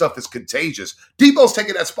type of stuff is contagious. Debo's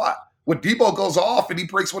taking that spot. When Debo goes off and he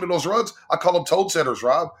breaks one of those runs, I call them tone setters,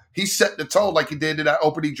 Rob. He's setting the tone like he did in that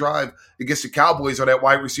opening drive against the Cowboys on that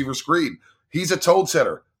wide receiver screen. He's a tone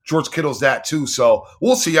setter. George Kittle's that too. So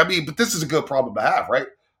we'll see. I mean, but this is a good problem to have, right?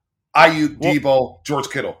 Ayuk, Debo, George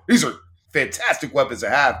Kittle. These are fantastic weapons to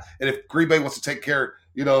have. And if Green Bay wants to take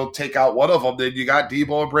out one of them, then you got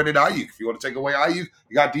Debo and Brandon Ayuk. If you want to take away Ayuk,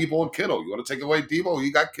 you got Debo and Kittle. You want to take away Debo,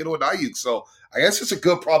 you got Kittle and Ayuk. So I guess it's a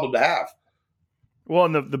good problem to have. Well,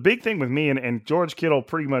 and the big thing with me, and George Kittle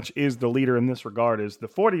pretty much is the leader in this regard, is the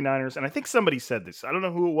 49ers, and I think somebody said this. I don't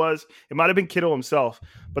know who it was. It might have been Kittle himself.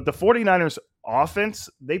 But the 49ers offense,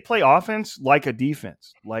 they play offense like a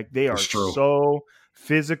defense. Like they are so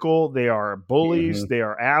physical. They are bullies. They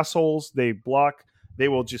are assholes. They block. They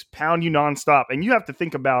will just pound you nonstop. And you have to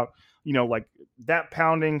think about, like that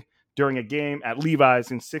pounding during a game at Levi's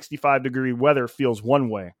in 65-degree weather feels one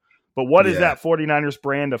way. But what is that 49ers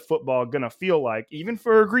brand of football going to feel like, even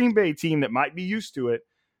for a Green Bay team that might be used to it?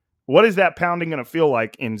 What is that pounding going to feel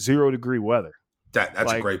like in 0-degree weather?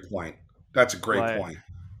 That's a great point. That's a great point.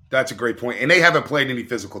 That's a great point. And they haven't played any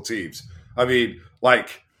physical teams. I mean,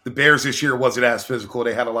 like the Bears this year wasn't as physical.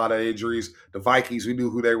 They had a lot of injuries. The Vikings, we knew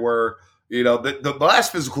who they were. The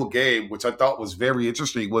last physical game, which I thought was very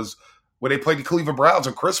interesting, was when they played the Cleveland Browns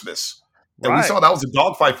on Christmas. And we saw that was a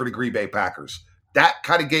dogfight for the Green Bay Packers. That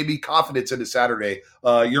kind of gave me confidence into Saturday.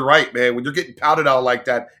 You're right, man. When you're getting pounded out like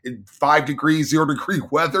that in 5 degrees, 0-degree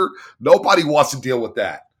weather, nobody wants to deal with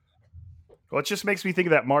that. Well, it just makes me think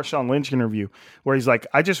of that Marshawn Lynch interview where he's like,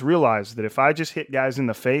 I just realized that if I just hit guys in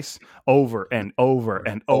the face over and over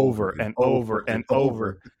and over and over and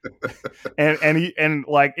over,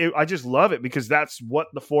 I just love it because that's what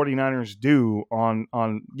the 49ers do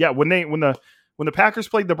when the Packers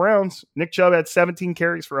played the Browns, Nick Chubb had 17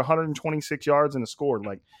 carries for 126 yards and a score.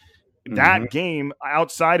 Like that game,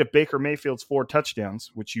 outside of Baker Mayfield's 4 touchdowns,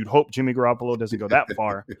 which you'd hope Jimmy Garoppolo doesn't go that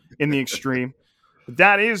far in the extreme. But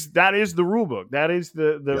that is the rule book. That is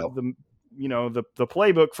the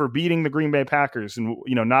playbook for beating the Green Bay Packers. And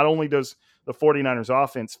not only does the 49ers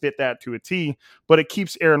offense fit that to a T, but it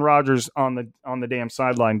keeps Aaron Rodgers on the damn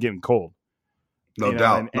sideline getting cold. No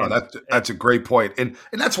doubt. No, that's a great point. And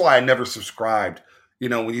that's why I never subscribed.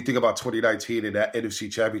 When you think about 2019 and that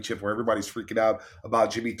NFC Championship where everybody's freaking out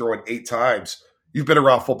about Jimmy throwing 8 times, you've been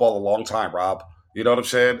around football a long time, Rob. You know what I'm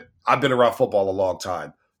saying? I've been around football a long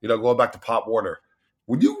time. Going back to Pop Warner.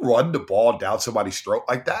 When you run the ball down somebody's throat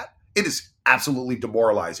like that, it is absolutely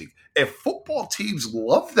demoralizing. And football teams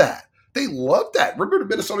love that. They love that. Remember the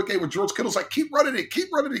Minnesota game where George Kittle's like, keep running it, keep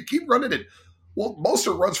running it, keep running it. Well,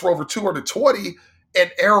 Mostert runs for over 220,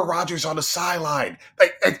 and Aaron Rodgers on the sideline.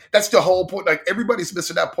 Like, that's the whole point. Like, everybody's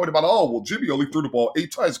missing that point about, Jimmy only threw the ball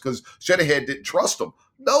 8 times because Shanahan didn't trust him.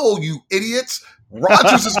 No, you idiots.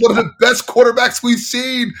 Rodgers is one of the best quarterbacks we've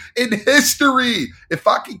seen in history. If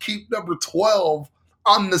I can keep number 12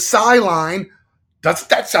 on the sideline, doesn't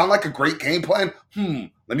that sound like a great game plan?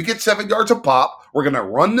 Let me get 7 yards of pop. We're going to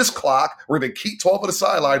run this clock. We're going to keep 12 on the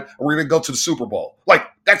sideline, and we're going to go to the Super Bowl. Like,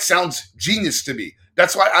 that sounds genius to me.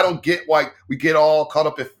 That's why I don't get why we get all caught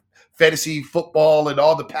up in fantasy football and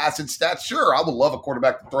all the passing stats. Sure, I would love a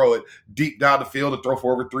quarterback to throw it deep down the field and throw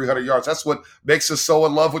for over 300 yards. That's what makes us so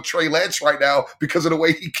in love with Trey Lance right now because of the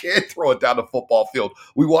way he can throw it down the football field.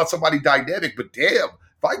 We want somebody dynamic, but damn,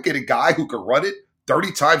 if I get a guy who can run it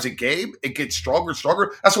 30 times a game, it gets stronger and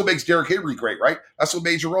stronger. That's what makes Derrick Henry great, right? That's what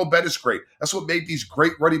made Jerome Bettis great. That's what made these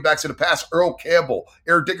great running backs in the past, Earl Campbell,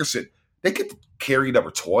 Eric Dickerson. They get to carry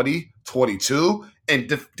number 20, 22, and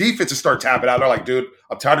defenses start tapping out. They're like, dude,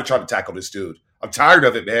 I'm tired of trying to tackle this dude. I'm tired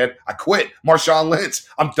of it, man. I quit. Marshawn Lynch,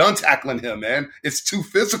 I'm done tackling him, man. It's too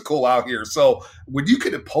physical out here. So when you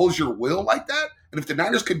can impose your will like that, and if the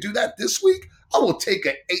Niners can do that this week, I will take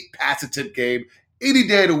an 8-pass attempt game any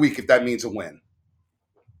day of the week if that means a win.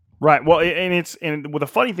 Right. Well, and the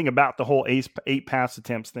funny thing about the whole 8 pass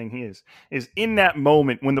attempts thing is in that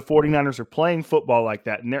moment when the 49ers are playing football like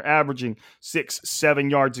that and they're averaging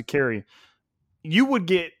 6-7 yards a carry, you would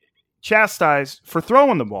get chastised for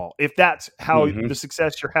throwing the ball if that's how the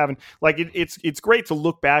success you're having. Like it's great to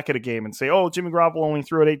look back at a game and say, oh, Jimmy Garoppolo only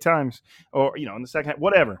threw it 8 times, or in the second half,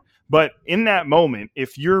 whatever. But in that moment,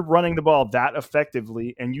 if you're running the ball that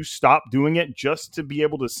effectively and you stop doing it just to be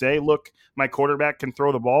able to say, look, my quarterback can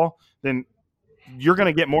throw the ball, then you're going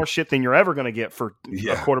to get more shit than you're ever going to get for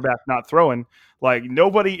a quarterback not throwing. Like,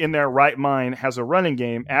 nobody in their right mind has a running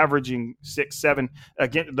game averaging 6-7.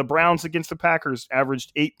 Again, the Browns against the Packers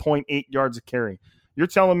averaged 8.8 yards a carry. You're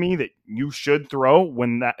telling me that you should throw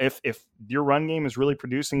when that if your run game is really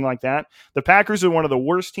producing like that? The Packers are one of the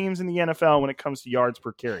worst teams in the NFL when it comes to yards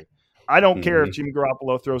per carry. I don't care if Jimmy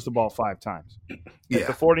Garoppolo throws the ball 5 times. If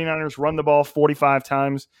the 49ers run the ball 45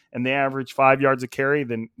 times and they average 5 yards a carry,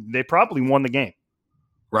 then they probably won the game.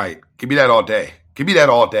 Right. Give me that all day. Give me that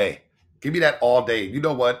all day. Give me that all day. You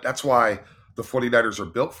know what? That's why the 49ers are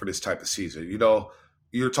built for this type of season.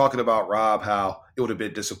 You're talking about, Rob, how it would have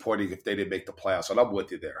been disappointing if they didn't make the playoffs. And I'm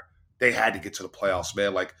with you there. They had to get to the playoffs,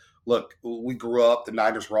 man. Like, look, we grew up, the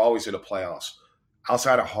Niners were always in the playoffs.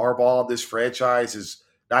 Outside of Harbaugh, this franchise has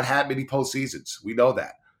not had many postseasons. We know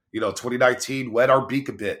that. 2019 wet our beak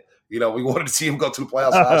a bit. We wanted to see him go to the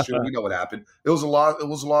playoffs last year. We know what happened. It was a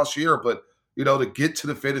lost year, but to get to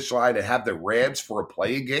the finish line and have the Rams for a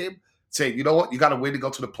playing game, saying, you know what, you got to win to go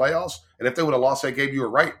to the playoffs. And if they would have lost that game, you were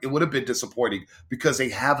right. It would have been disappointing because they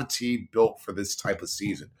have a team built for this type of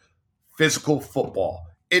season. Physical football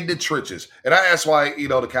in the trenches. And that's why,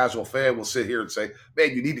 the casual fan will sit here and say,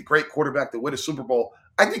 man, you need a great quarterback to win a Super Bowl.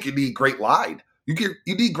 I think you need great line. You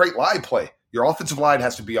need great line play. Your offensive line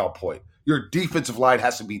has to be on point. Your defensive line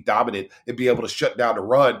has to be dominant and be able to shut down the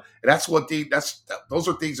run. And that's those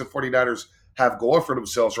are things the 49ers have going for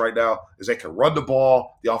themselves right now, is they can run the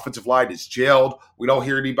ball. The offensive line is gelled. We don't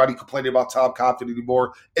hear anybody complaining about Tom Compton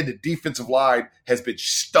anymore. And the defensive line has been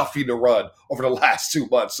stuffing the run over the last 2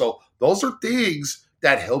 months. So those are things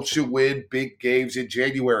that helps you win big games in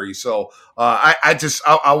January. So I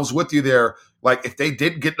was with you there. Like, if they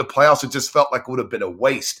didn't get in the playoffs, it just felt like it would have been a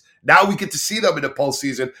waste. Now we get to see them in the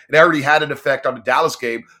postseason. It already had an effect on the Dallas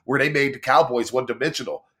game where they made the Cowboys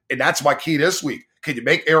one-dimensional. And that's my key this week. Can you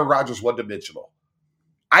make Aaron Rodgers one-dimensional?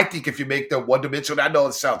 I think if you make them one-dimensional, I know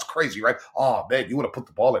it sounds crazy, right? Oh, man, you want to put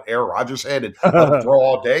the ball in Aaron Rodgers' head and let him throw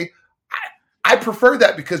all day? I prefer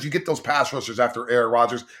that because you get those pass rushers after Aaron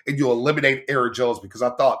Rodgers and you eliminate Aaron Jones, because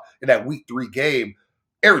I thought in that Week 3 game,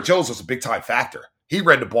 Aaron Jones was a big-time factor. He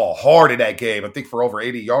ran the ball hard in that game, I think for over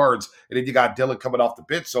 80 yards. And then you got Dillon coming off the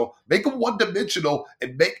bench. So make him one-dimensional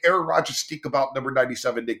and make Aaron Rodgers think about number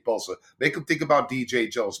 97, Nick Bosa. Make him think about DJ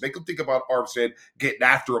Jones. Make him think about Armstead getting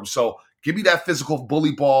after him. So give me that physical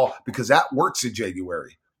bully ball because that works in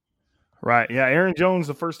January. Right. Yeah. Aaron Jones,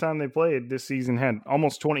 the first time they played this season, had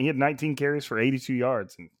almost 20. He had 19 carries for 82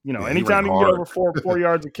 yards. And, Yeah, he ran anytime you can get hard. over four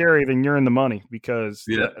yards of carry, then you're in the money because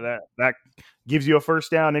Yeah. that gives you a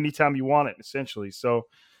first down anytime you want it, essentially. So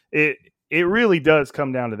it really does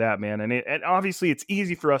come down to that, man. And obviously it's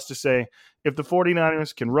easy for us to say if the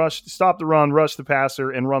 49ers can stop the run, rush the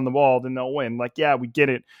passer, and run the ball, then they'll win. Like, yeah, we get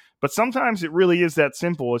it. But sometimes it really is that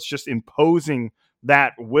simple. It's just imposing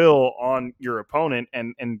that will on your opponent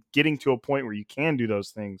and getting to a point where you can do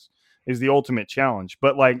those things is the ultimate challenge.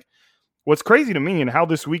 But like what's crazy to me and how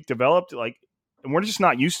this week developed, like, and we're just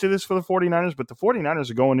not used to this for the 49ers, but the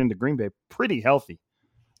 49ers are going into Green Bay pretty healthy.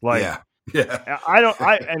 Like, yeah.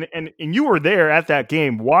 And you were there at that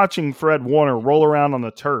game watching Fred Warner roll around on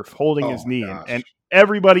the turf holding his knee, and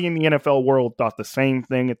everybody in the NFL world thought the same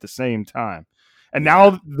thing at the same time. And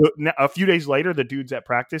now, a few days later, the dude's at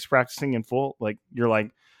practicing in full. Like, you're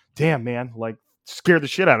like, damn, man, like, scared the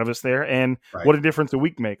shit out of us there. And what a difference a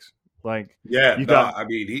week makes. Like, I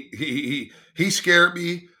mean, he scared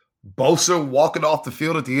me. Bosa walking off the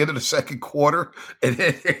field at the end of the second quarter, and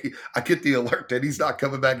then I get the alert that he's not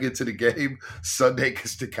coming back into the game Sunday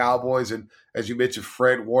against the Cowboys. And as you mentioned,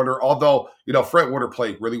 Fred Warner, although Fred Warner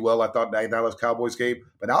played really well, I thought that Dallas Cowboys game,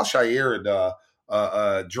 but Alshire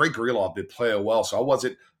and Drake Greenlaw been playing well, so I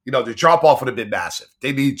wasn't. The drop off would have been massive.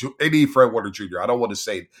 They need Fred Warner Jr. I don't want to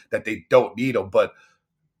say that they don't need him, but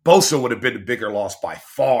Bosa would have been the bigger loss by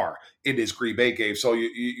far in this Green Bay game. So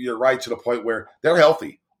you're right to the point where they're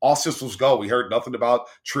healthy. All systems go. We heard nothing about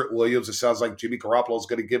Trent Williams. It sounds like Jimmy Garoppolo's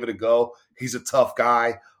going to give it a go. He's a tough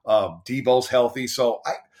guy. Debo's healthy. So,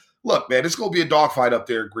 look, man, it's going to be a dogfight up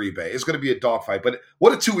there in Green Bay. It's going to be a dogfight. But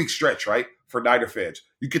what a 2-week stretch, right, for Niner fans.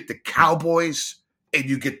 You get the Cowboys and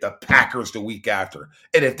you get the Packers the week after.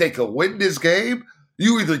 And if they can win this game,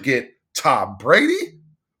 you either get Tom Brady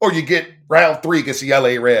or you get round 3 against the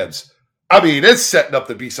LA Rams. I mean, it's setting up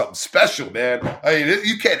to be something special, man. I mean,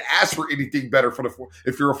 you can't ask for anything better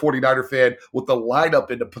if you're a 49er fan with the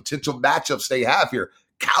lineup and the potential matchups they have here.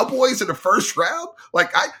 Cowboys in the first round?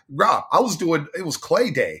 Like, it was Clay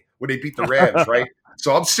Day when they beat the Rams, right?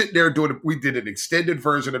 So I'm sitting there we did an extended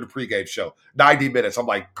version of the pregame show, 90 minutes. I'm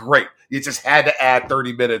like, great. You just had to add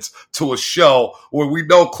 30 minutes to a show where we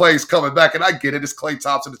know Clay's coming back. And I get it. It's Clay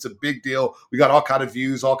Thompson. It's a big deal. We got all kind of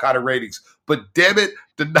views, all kind of ratings. But damn it,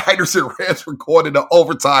 the Niners and Rams were going into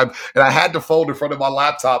overtime. And I had the phone in front of my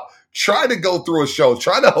laptop trying to go through a show,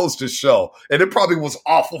 trying to host a show. And it probably was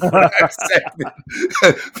awful for that segment.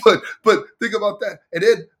 But think about that. And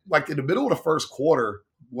then, like, in the middle of the first quarter,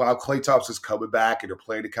 while Clay Thompson's coming back and they're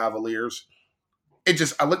playing the Cavaliers,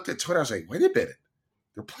 I looked at Twitter, I was like, wait a minute.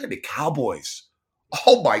 They're playing the Cowboys.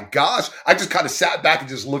 Oh my gosh. I just kind of sat back and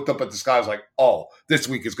just looked up at the sky. I was like, oh, this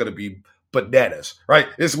week is going to be bananas, right?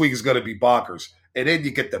 This week is going to be bonkers. And then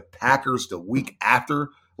you get the Packers the week after.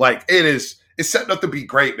 Like, it's setting up to be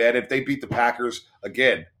great, man. If they beat the Packers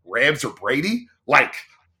again, Rams or Brady, like,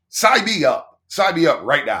 sign me up. Sign me up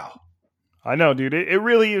right now. I know, dude. It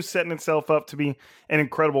really is setting itself up to be an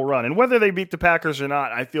incredible run. And whether they beat the Packers or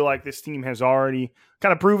not, I feel like this team has already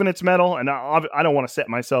kind of proven its mettle. And I don't want to set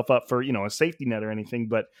myself up for, a safety net or anything,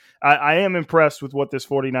 but I am impressed with what this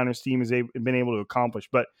 49ers team has been able to accomplish.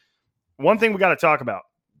 But one thing we got to talk about,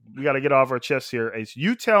 we got to get off our chests here, is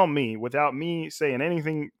you tell me, without me saying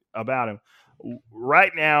anything about him,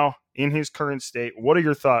 right now in his current state, what are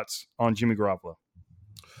your thoughts on Jimmy Garoppolo?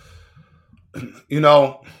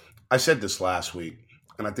 I said this last week,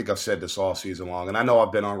 and I think I've said this all season long, and I know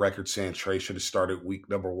I've been on record saying Trey should have started week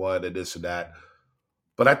number 1 and this and that,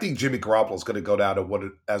 but I think Jimmy Garoppolo is going to go down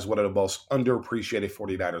as one of the most underappreciated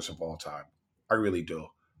 49ers of all time. I really do.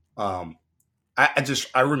 I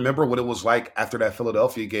remember what it was like after that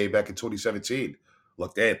Philadelphia game back in 2017.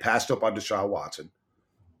 Look, they had passed up on Deshaun Watson.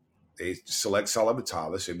 They select Solomon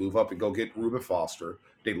Thomas. They move up and go get Reuben Foster.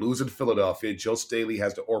 They lose in Philadelphia. Joe Staley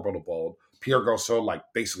has the orbital bone. Pierre Garçon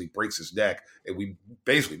basically breaks his neck, and we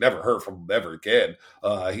basically never heard from him ever again.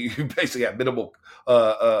 He basically had minimal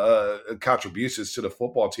contributions to the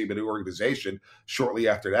football team and the organization shortly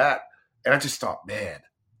after that. And I just thought, man,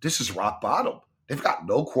 this is rock bottom. They've got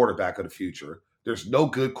no quarterback of the future. There's no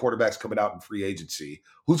good quarterbacks coming out in free agency.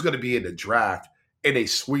 Who's going to be in the draft? And a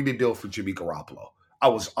swinging deal for Jimmy Garoppolo. I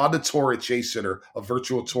was on the tour at Chase Center, a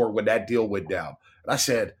virtual tour, when that deal went down. And I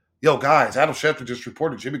said, yo, guys, Adam Schefter just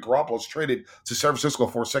reported Jimmy Garoppolo's traded to San Francisco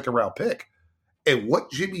for a second-round pick. And what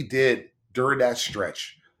Jimmy did during that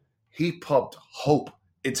stretch, he pumped hope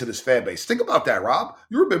into this fan base. Think about that, Rob.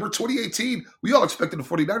 You remember 2018, we all expected the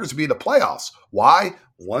 49ers to be in the playoffs. Why?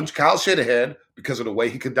 One, Kyle Shanahan, because of the way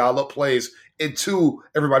he could dial up plays And two,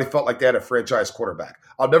 everybody felt like they had a franchise quarterback.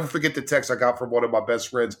 I'll never forget the text I got from one of my best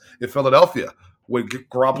friends in Philadelphia when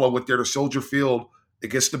Garoppolo went there to Soldier Field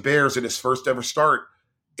against the Bears in his first ever start.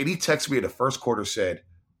 And he texted me in the first quarter, said,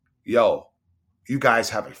 yo, you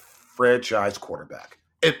guys have a franchise quarterback.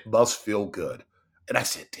 It must feel good. And I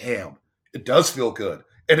said, damn, it does feel good.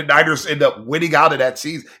 And the Niners end up winning out in that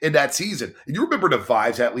season. And you remember the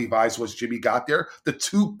vibes at Levi's once Jimmy got there? The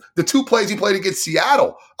two plays he played against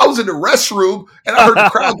Seattle. I was in the restroom and I heard the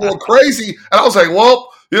crowd going crazy. And I was like, well,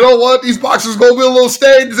 you know what? These boxers going to be a little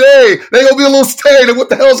stained today. They're going to be a little stained. And what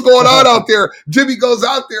the hell's going on out there? Jimmy goes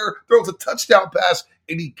out there, throws a touchdown pass,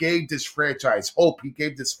 and he gave this franchise hope. He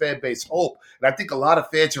gave this fan base hope. And I think a lot of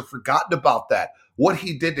fans have forgotten about that. What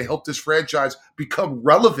he did to help this franchise become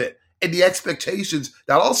relevant. And the expectations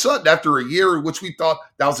that all of a sudden, after a year in which we thought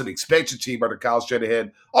that was an expansion team under Kyle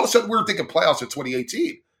Shanahan, all of a sudden we were thinking playoffs in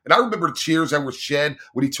 2018. And I remember the cheers that were shed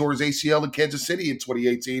when he tore his ACL in Kansas City in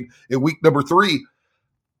 2018 in week number 3.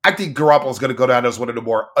 I think Garoppolo is going to go down as one of the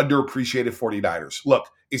more underappreciated 49ers. Look,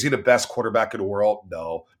 is he the best quarterback in the world?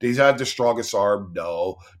 No. Does he have the strongest arm?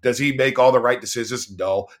 No. Does he make all the right decisions?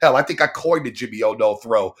 No. Hell, I think I coined the Jimmy O no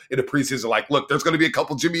throw in the preseason. Like, look, there's going to be a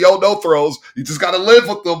couple Jimmy O no throws. You just got to live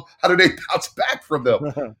with them. How do they bounce back from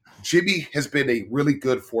them? Jimmy has been a really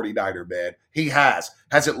good 49er, man. He has.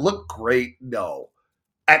 Has it looked great? No.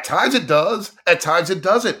 At times it does. At times it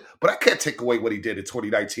doesn't. But I can't take away what he did in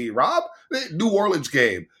 2019, Rob. New Orleans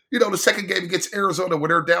game. You know, the second game against Arizona when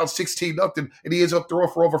they're down 16-0 and he ends up throwing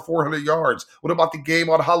for over 400 yards. What about the game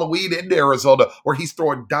on Halloween in Arizona where he's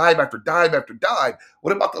throwing dime after dime after dime?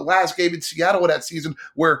 What about the last game in Seattle in that season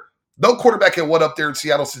where no quarterback had won up there in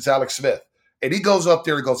Seattle since Alex Smith? And he goes up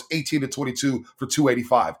there and goes 18-22 for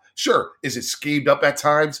 285. Sure, is it schemed up at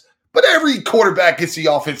times? But every quarterback gets the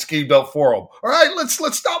offense schemed up for him. All right, let's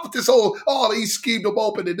stop with this whole, he schemed them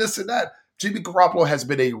open and this and that. Jimmy Garoppolo has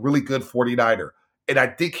been a really good 49er. And I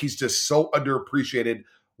think he's just so underappreciated.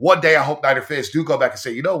 One day I hope Niner fans do go back and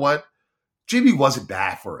say, you know what? Jimmy wasn't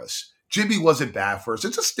bad for us. Jimmy wasn't bad for us.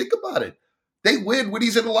 And just think about it. They win when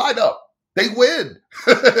he's in the lineup. They win.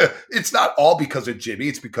 It's not all because of Jimmy.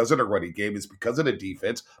 It's because of the running game. It's because of the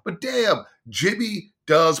defense. But damn, Jimmy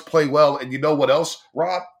does play well. And you know what else,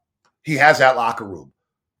 Rob? He has that locker room.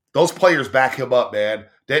 Those players back him up, man.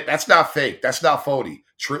 That's not fake. That's not phony.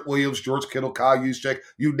 Trent Williams, George Kittle, Kyle Juszczyk,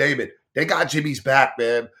 you name it. They got Jimmy's back,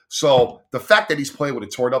 man. So the fact that he's playing with a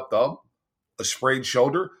torn up thumb, a sprained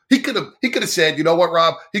shoulder, he could have said, you know what,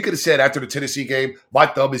 Rob? He could have said after the Tennessee game, my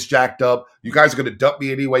thumb is jacked up. You guys are going to dump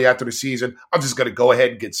me anyway after the season. I'm just going to go ahead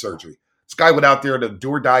and get surgery. This guy went out there in a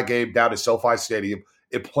do-or-die game down at SoFi Stadium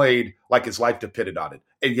and played like his life depended on it.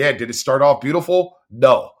 And yeah, did it start off beautiful?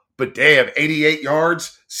 No. But damn, 88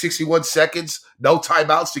 yards, 61 seconds, no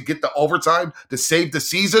timeouts to get the overtime to save the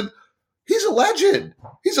season. He's a legend.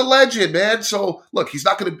 He's a legend, man. So, look, he's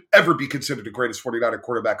not going to ever be considered the greatest 49er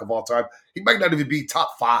quarterback of all time. He might not even be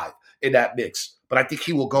top 5 in that mix. But I think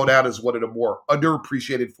he will go down as one of the more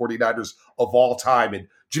underappreciated 49ers of all time. And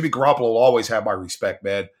Jimmy Garoppolo will always have my respect,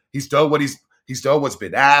 man. He's done what he's done what's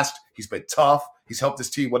been asked. He's been tough. He's helped his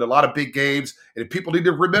team win a lot of big games. And people need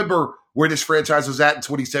to remember where this franchise was at in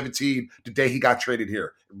 2017, the day he got traded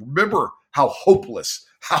here. Remember how hopeless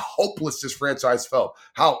this franchise felt.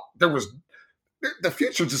 How the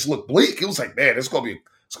future just looked bleak. It was like, man, it's gonna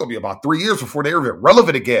be about 3 years before they're even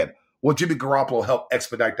relevant again. Well, Jimmy Garoppolo helped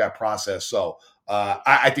expedite that process. So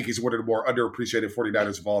I think he's one of the more underappreciated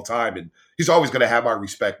 49ers of all time. And he's always going to have my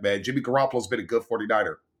respect, man. Jimmy Garoppolo's been a good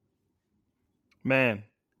 49er. Man,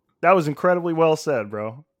 that was incredibly well said,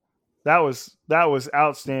 bro. That was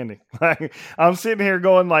outstanding. Like, I'm sitting here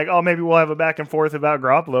going like, oh, maybe we'll have a back and forth about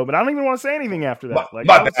Garoppolo, but I don't even want to say anything after that.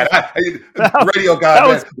 My bad. Radio guy,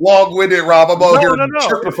 man. Long-winded, Rob. I'm over here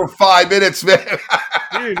tripping for 5 minutes, man.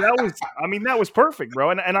 Dude, that was perfect, bro.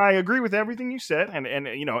 And I agree with everything you said. And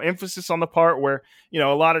you know, emphasis on the part where, you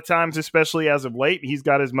know, a lot of times, especially as of late, he's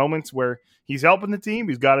got his moments where he's helping the team.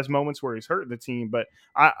 He's got his moments where he's hurting the team. But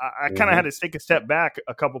I kind of had to take a step back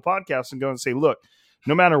a couple podcasts and go and say, look,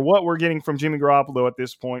 no matter what we're getting from Jimmy Garoppolo at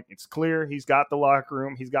this point, it's clear he's got the locker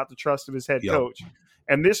room. He's got the trust of his head coach.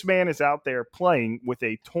 And this man is out there playing with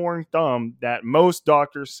a torn thumb that most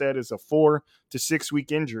doctors said is a 4 to 6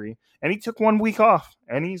 week injury. And he took 1 week off,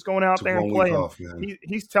 and he's going out there and playing.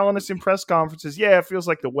 He's telling us in press conferences, yeah, it feels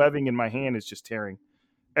like the webbing in my hand is just tearing.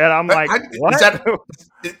 And I'm like, what? Is that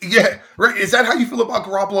how you feel about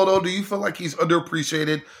Garoppolo, though? Do you feel like he's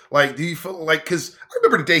underappreciated? Like, do you feel like, because I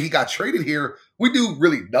remember the day he got traded here, we knew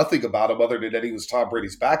really nothing about him other than that he was Tom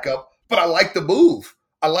Brady's backup, but I like the move.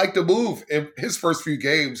 In his first few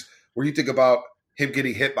games, where you think about him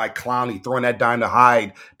getting hit by Clowney, throwing that dime to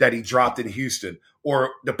Hyde that he dropped in Houston,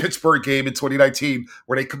 or the Pittsburgh game in 2019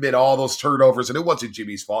 where they commit all those turnovers, and it wasn't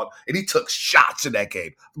Jimmy's fault, and he took shots in that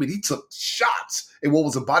game. I mean, he took shots in what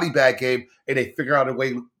was a body bag game, and they figure out a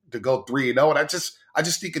way to go 3-0. And I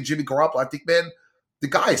just think of Jimmy Garoppolo. I think, man, the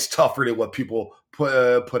guy is tougher than what people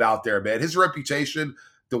put out there, man. His reputation,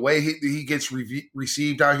 the way he gets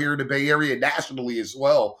received out here in the Bay Area, nationally as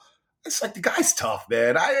well. It's like the guy's tough,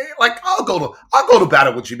 man. I'll go to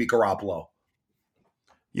battle with Jimmy Garoppolo.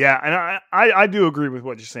 Yeah, and I do agree with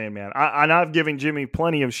what you're saying, man. I've given Jimmy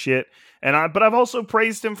plenty of shit, but I've also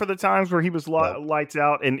praised him for the times where he was lights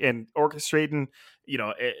out and orchestrating.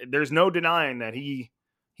 There's no denying that he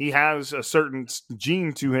has a certain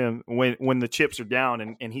gene to him when the chips are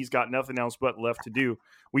down and he's got nothing else but left to do.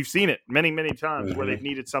 We've seen it many, many times where they've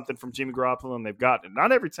needed something from Jimmy Garoppolo and they've gotten it.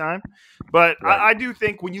 Not every time, but I do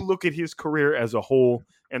think when you look at his career as a whole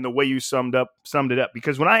and the way you summed it up,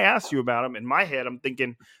 because when I asked you about him, in my head, I'm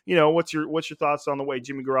thinking, what's your thoughts on the way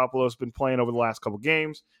Jimmy Garoppolo's been playing over the last couple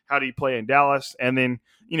games? How did he play in Dallas? And then,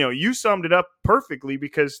 you summed it up perfectly,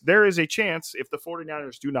 because there is a chance if the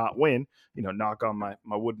 49ers do not win, knock on my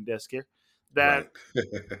wooden desk here, that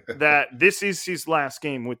this is his last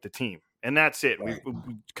game with the team. And that's it. Right.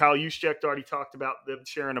 Kyle Juszczyk already talked about them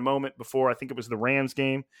sharing a moment before, I think it was the Rams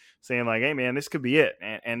game, saying like, hey, man, this could be it.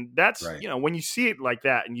 And that's, when you see it like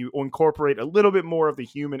that and you incorporate a little bit more of the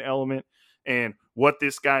human element and what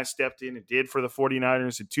this guy stepped in and did for the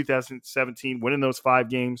 49ers in 2017, winning those 5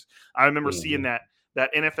 games. I remember seeing that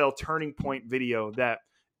NFL turning point video that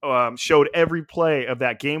showed every play of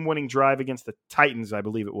that game-winning drive against the Titans, I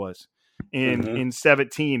believe it was, in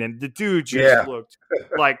 17. And the dude just looked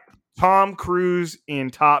like Tom Cruise in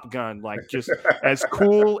Top Gun, like just as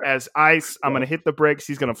cool as ice. I'm going to hit the brakes.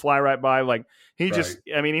 He's going to fly right by. Like he just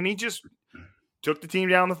took the team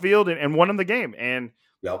down the field and won him the game. And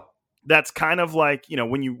that's kind of like,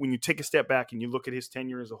 when you take a step back and you look at his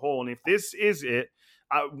tenure as a whole, and if this is it,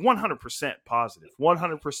 100% positive,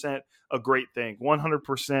 100% a great thing,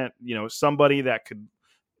 100%, somebody that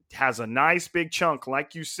has a nice big chunk,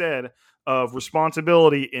 like you said, of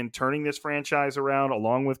responsibility in turning this franchise around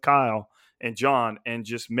along with Kyle and John and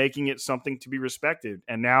just making it something to be respected.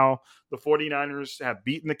 And now the 49ers have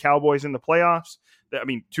beaten the Cowboys in the playoffs.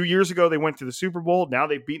 2 years ago they went to the Super Bowl. Now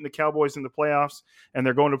they've beaten the Cowboys in the playoffs, and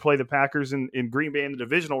they're going to play the Packers in Green Bay in the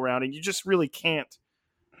divisional round. And you just really can't,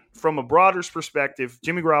 from a broader perspective,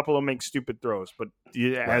 Jimmy Garoppolo makes stupid throws, but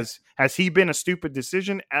has he been a stupid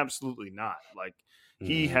decision? Absolutely not. Like,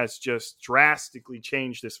 he has just drastically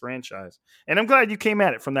changed this franchise. And I'm glad you came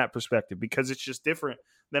at it from that perspective, because it's just different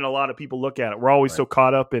than a lot of people look at it. We're always so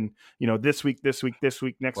caught up in, this week, next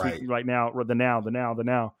week, right now, or the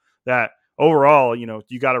now, that overall,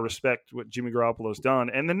 you got to respect what Jimmy Garoppolo's done.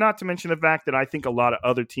 And then not to mention the fact that I think a lot of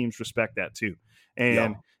other teams respect that too.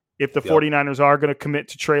 And if the 49ers are going to commit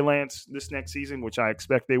to Trey Lance this next season, which I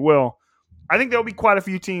expect they will, I think there'll be quite a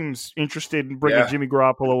few teams interested in bringing Jimmy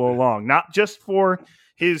Garoppolo along, not just for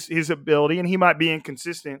his ability, and he might be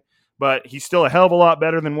inconsistent, but he's still a hell of a lot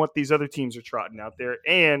better than what these other teams are trotting out there.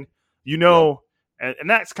 And, and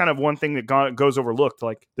that's kind of one thing that goes overlooked.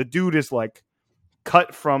 Like, the dude is like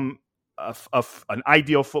cut from an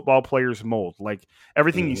ideal football player's mold. Like,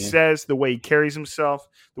 everything he says, the way he carries himself,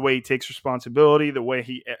 the way he takes responsibility, the way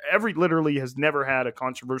he literally has never had a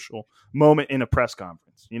controversial moment in a press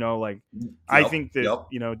conference. I think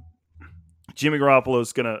that, Jimmy Garoppolo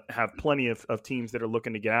is going to have plenty of teams that are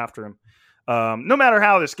looking to get after him. No matter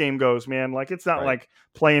how this game goes, man, like, it's not like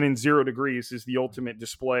playing in 0 degrees is the ultimate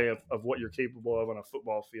display of what you're capable of on a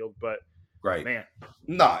football field. But man,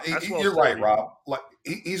 you're right, Rob. Like,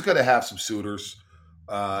 he's going to have some suitors.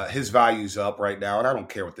 His value's up right now, and I don't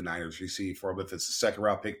care what the Niners receive for him. If it's a 2nd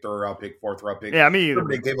round pick, 3rd round pick, 4th round pick. Yeah, me either.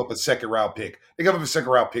 They gave up a 2nd round pick. They gave up a 2nd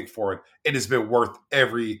round pick for it. It has been worth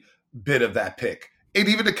every bit of that pick. And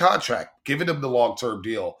even the contract, giving him the long-term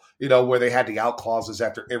deal, where they had the out clauses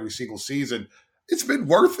after every single season, it's been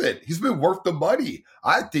worth it. He's been worth the money.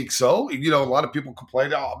 I think so. A lot of people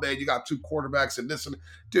complain, oh, man, you got 2 quarterbacks and this. And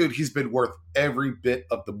dude, he's been worth every bit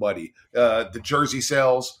of the money. The jersey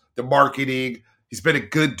sales, the marketing. He's been a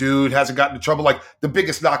good dude, hasn't gotten in trouble. Like, the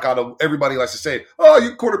biggest knock out of everybody likes to say, oh,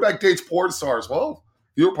 your quarterback dates porn stars. Well,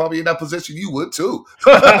 you were probably in that position, you would too.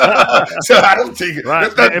 So I don't think if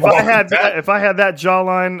I had that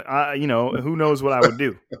jawline, who knows what I would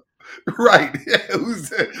do. Right. Yeah. Who's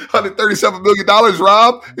 $137 million,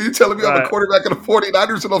 Rob? Are you telling me I'm a quarterback of the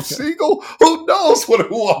 49ers and I'm single? Who knows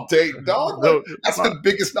who I'm dating, dog? Like, that's the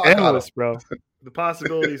biggest knockout. Endless, bro. The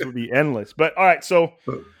possibilities would be endless. But all right, so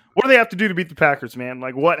What do they have to do to beat the Packers, man?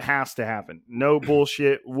 Like, what has to happen? No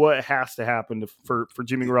bullshit. What has to happen for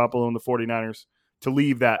Jimmy Garoppolo and the 49ers to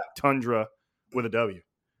leave that tundra with a W?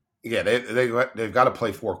 Yeah, they've got to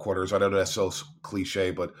play 4 quarters. I know that's so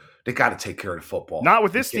cliche, but they got to take care of the football. Not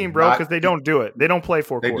with this team, bro, because they don't do it. They don't play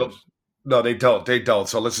 4 quarters. No, they don't. They don't.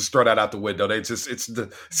 So let's just throw that out the window. It's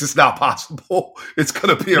just not possible. It's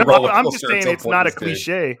going to be a roller coaster. I'm just saying it's not a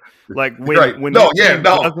cliche. Like when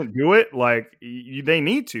doesn't do it, like they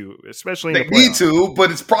need to, especially in they need to,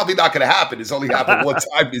 but it's probably not going to happen. It's only happened one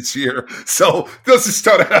time this year. So let's just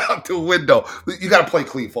throw that out the window. You got to play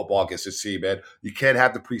clean football against this team, man. You can't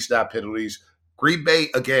have the pre-snap penalties. Green Bay,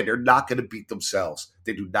 again, they're not going to beat themselves.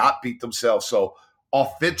 They do not beat themselves. So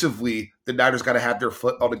offensively, the Niners got to have their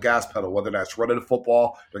foot on the gas pedal, whether that's running the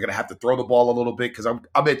football. They're going to have to throw the ball a little bit because I'm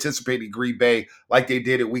anticipating Green Bay, like they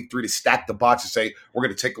did in week 3, to stack the box and say, we're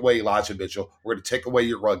going to take away Elijah Mitchell. We're going to take away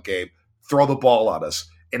your run game, throw the ball on us.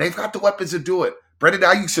 And they've got the weapons to do it. Brandon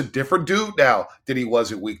Ayuk's a different dude now than he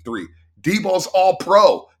was in week 3. Debo's all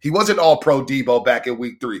pro. He wasn't all pro Debo back in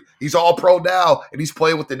week 3. He's all pro now, and he's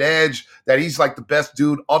playing with an edge that he's like the best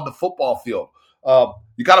dude on the football field.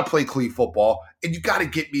 You got to play clean football, and you got to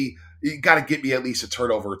get me at least a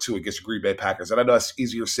turnover or 2 against the Green Bay Packers. And I know it's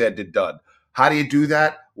easier said than done. How do you do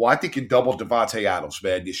that? Well, I think you double Devontae Adams,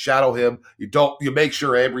 man. You shadow him. You make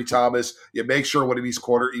sure Ambry Thomas, you make sure one of these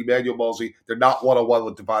corner, Emmanuel Mosley, they're not one-on-one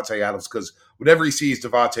with Devontae Adams, because whenever he sees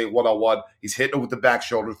Devontae one-on-one, he's hitting him with the back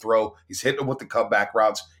shoulder throw. He's hitting him with the comeback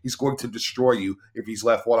routes. He's going to destroy you if he's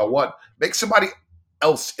left one-on-one. Make somebody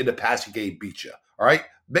else in the passing game beat you, all right?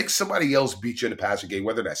 Make somebody else beat you in the passing game,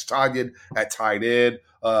 whether that's Tanyan at tight end,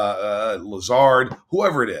 Lazard,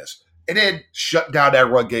 whoever it is. And then shut down that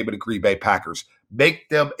run game of the Green Bay Packers. Make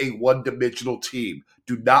them a one-dimensional team.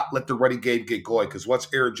 Do not let the running game get going, because once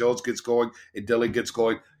Aaron Jones gets going and Dylan gets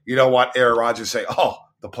going, you don't want Aaron Rodgers to say, oh,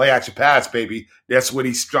 the play-action pass, baby. That's when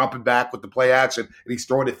he's dropping back with the play-action, and he's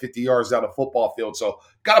throwing it 50 yards down the football field. So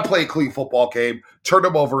got to play a clean football game, turn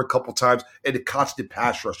them over a couple times, and a constant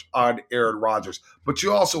pass rush on Aaron Rodgers. But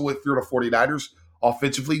you also, if you're the 49ers,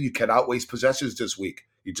 offensively, you cannot waste possessions this week.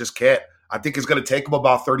 You just can't. I think it's going to take them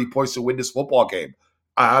about 30 points to win this football game.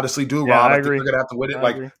 I honestly do, Rob. I think they're going to have to win it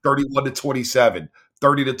like 31-27,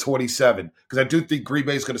 30-27, because I do think Green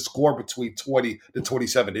Bay is going to score between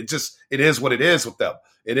 20-27. It is what it is with them.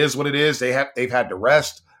 It is what it is. They've had to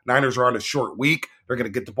rest. Niners are on a short week. They're going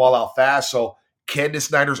to get the ball out fast. So can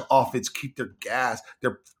this Niners offense keep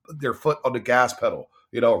their foot on the gas pedal?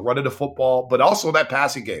 Running the football, but also that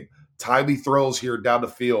passing game. Timely throws here down the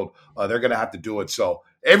field. They're going to have to do it. So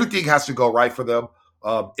everything has to go right for them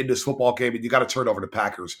in this football game, and you got to turn over the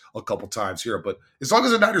Packers a couple times here. But as long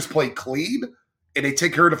as the Niners play clean and they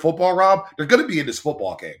take care of the football, Rob, they're going to be in this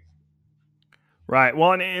football game. Right.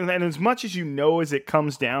 Well, and as much as as it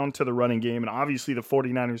comes down to the running game, and obviously the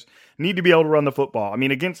 49ers need to be able to run the football. I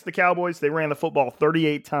mean, against the Cowboys, they ran the football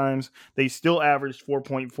 38 times. They still averaged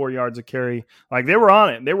 4.4 yards a carry. Like, they were on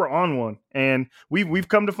it. They were on one. And we've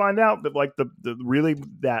come to find out that, like, the really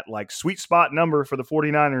that, like, sweet spot number for the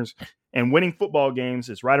 49ers and winning football games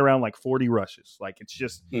is right around, like, 40 rushes. Like, it's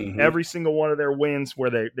just every single one of their wins where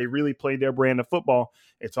they really played their brand of football,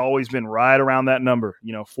 it's always been right around that number,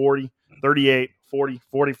 40, 38, 40,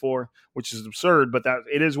 44, which is absurd, but that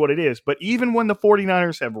it is what it is. But even when the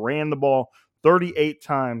 49ers have ran the ball 38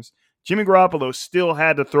 times, Jimmy Garoppolo still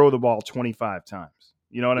had to throw the ball 25 times.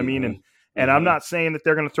 You know what I mean? And I'm not saying that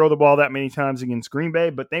they're going to throw the ball that many times against Green Bay,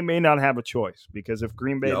 but they may not have a choice, because if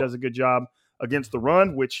Green Bay does a good job against the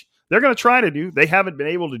run, which they're going to try to do, they haven't been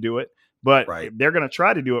able to do it, but they're going to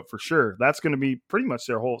try to do it for sure. That's going to be pretty much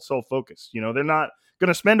their whole sole focus. They're not going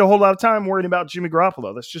to spend a whole lot of time worrying about Jimmy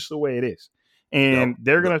Garoppolo. That's just the way it is. And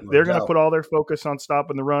they're gonna put all their focus on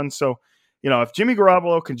stopping the run. So, if Jimmy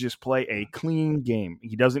Garoppolo can just play a clean game,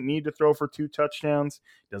 he doesn't need to throw for 2 touchdowns,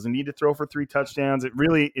 doesn't need to throw for 3 touchdowns. It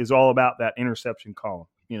really is all about that interception column.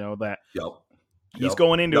 He's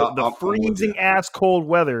going into the freezing ass cold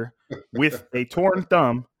weather with a torn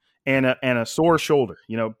thumb and a sore shoulder.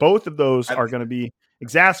 Both of those are going to be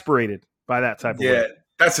exasperated by that type of weather.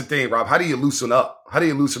 That's the thing, Rob. How do you loosen up? How do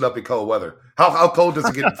you loosen up in cold weather? How cold does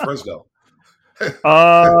it get in Fresno?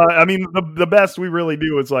 I mean, the best we really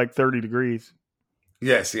do is like 30 degrees.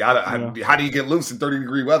 Yeah, see, how do you get loose in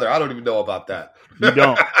 30-degree weather? I don't even know about that. You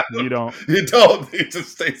don't. You don't. You just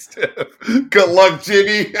stay stiff. Good luck,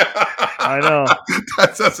 Jimmy. I know.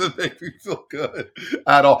 That doesn't make me feel good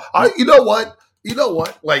at all. You know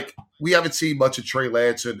what? Like, we haven't seen much of Trey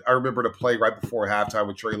Lance, and I remember the play right before halftime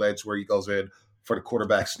with Trey Lance where he goes in for the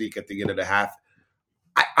quarterback sneak at the end of the half.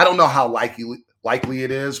 I don't know how likely it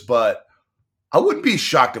is, but I wouldn't be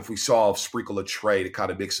shocked if we saw a sprinkle of Trey to kind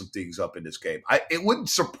of mix some things up in this game. It wouldn't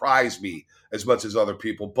surprise me as much as other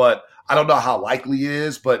people, but I don't know how likely it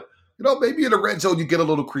is. But, maybe in the red zone you get a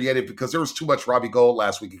little creative because there was too much Robbie Gold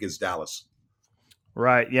last week against Dallas.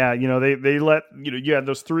 Right. Yeah. They let, you had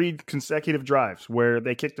those 3 consecutive drives where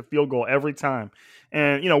they kicked a field goal every time.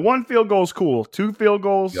 And, 1 field goal is cool. 2 field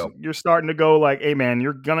goals, Yep. You're starting to go like, hey man,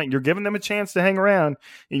 you're giving them a chance to hang around.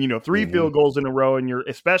 And, 3 field goals in a row, and you're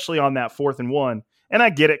especially on that 4th and 1. And I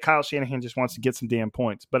get it. Kyle Shanahan just wants to get some damn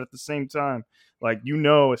points. But at the same time, like,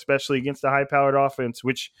 especially against a high-powered offense,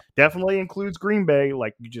 which definitely includes Green Bay,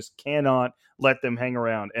 like, you just cannot let them hang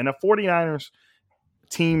around. And a 49ers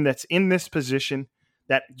team that's in this position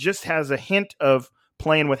that just has a hint of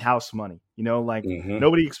playing with house money,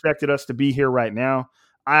 nobody expected us to be here right now.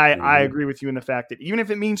 I agree with you in the fact that even if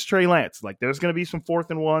it means Trey Lance, like there's going to be some 4th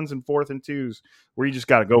and 1s and 4th and 2s where you just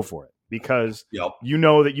got to go for it because you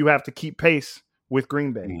know that you have to keep pace with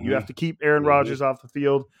Green Bay. You have to keep Aaron Rodgers off the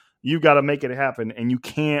field. You got to make it happen, and you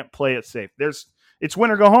can't play it safe. It's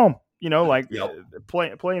win or go home.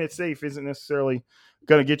 Playing it safe isn't necessarily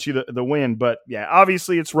going to get you the win. But yeah,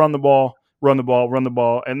 obviously it's run the ball,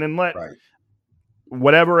 and then let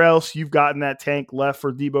whatever else you've got in that tank left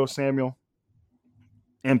for Deebo Samuel,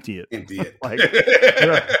 empty it. Empty it.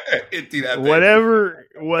 Empty that.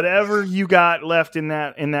 Whatever you got left in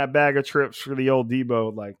that bag of trips for the old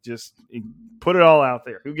Deebo, like just put it all out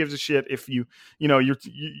there. Who gives a shit if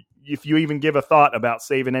if you even give a thought about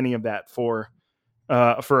saving any of that for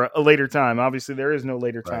a later time? Obviously, there is no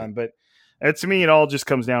later time, but to me, it all just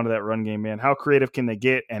comes down to that run game, man. How creative can they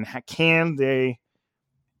get, and can they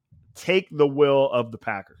take the will of the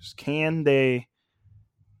Packers? Can they,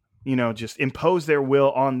 just impose their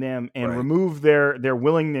will on them and remove their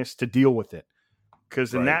willingness to deal with it?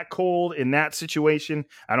 Because in that cold, in that situation,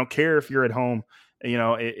 I don't care if you're at home.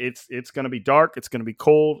 It's going to be dark. It's going to be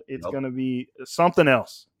cold. It's going to be something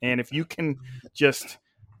else. And if you can just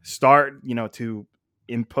start, to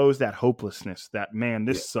impose that hopelessness, that man,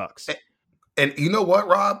 this sucks. And you know what,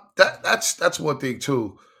 Rob? That's one thing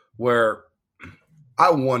too, where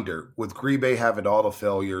I wonder with Green Bay having all the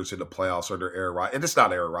failures in the playoffs under Aaron Rodgers, and it's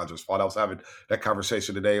not Aaron Rodgers' fault. I was having that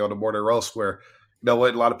conversation today on the morning roast where,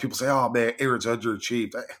 what, a lot of people say, oh man, Aaron's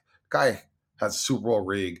underachieved. That guy has a Super Bowl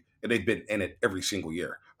ring, and they've been in it every single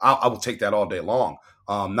year. I will take that all day long.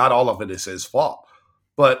 Not all of it is his fault.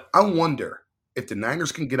 But I wonder if the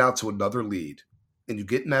Niners can get out to another lead, and you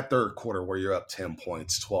get in that third quarter where you're up 10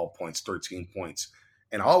 points, 12 points, 13 points.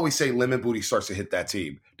 And I always say lemon booty starts to hit that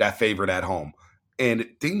team, that favorite at home. And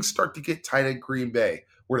things start to get tight at Green Bay,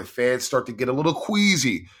 where the fans start to get a little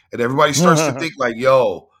queasy. And everybody starts to think like,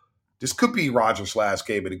 yo, this could be Rodgers' last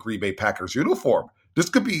game in the Green Bay Packers uniform. This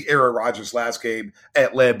could be Aaron Rodgers' last game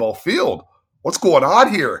at Lambeau Field. What's going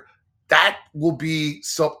on here? That will be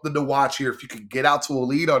something to watch here if you can get out to a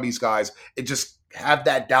lead on these guys and just have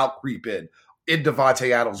that doubt creep in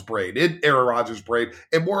Devontae Adams' brain, in Aaron Rodgers' brain,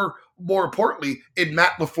 and more importantly, in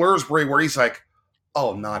Matt LaFleur's brain, where he's like,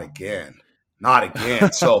 oh, not again. Not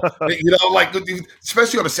again. So,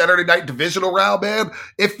 especially on a Saturday night divisional round, man,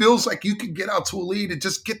 it feels like you can get out to a lead and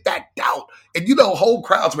just get that doubt. And, whole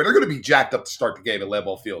crowds, man, they're going to be jacked up to start the game at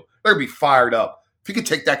Lambeau Field. They're going to be fired up. If you could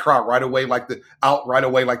take that crowd right away like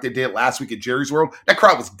they did last week at Jerry's World, that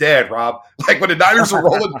crowd was dead, Rob. Like when the Niners were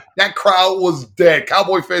rolling, that crowd was dead.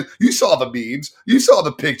 Cowboy fans, you saw the memes, you saw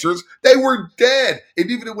the pictures. They were dead.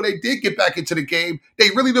 And even when they did get back into the game,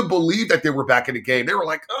 they really didn't believe that they were back in the game. They were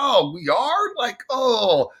like, oh, we are? Like,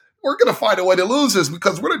 oh, we're going to find a way to lose this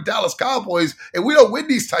because we're the Dallas Cowboys and we don't win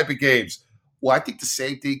these type of games. Well, I think the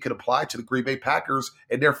same thing could apply to the Green Bay Packers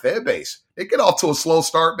and their fan base. They get off to a slow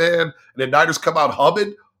start, man, and the Niners come out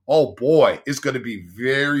humming. Oh, boy, it's going to be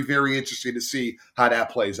very, very interesting to see how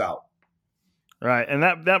that plays out. Right, and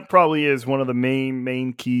that probably is one of the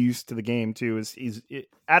main keys to the game, too, is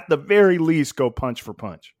at the very least go punch for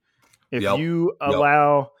punch. If you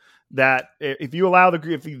allow that, if you allow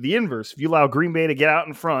the inverse, if you allow Green Bay to get out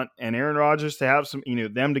in front and Aaron Rodgers to have some,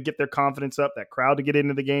 them to get their confidence up, that crowd to get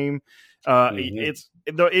into the game,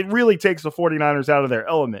 it really takes the 49ers out of their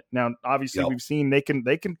element. Now, obviously, we've seen they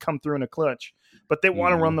can come through in a clutch, but they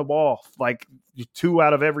want to run the ball. Like 2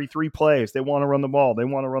 out of every 3 plays, they want to run the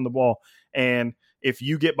ball. And if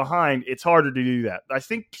you get behind, it's harder to do that. I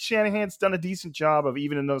think Shanahan's done a decent job of,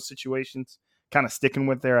 even in those situations, kind of sticking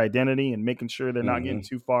with their identity and making sure they're not getting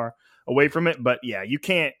too far away from it. But yeah, you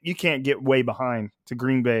can't get way behind to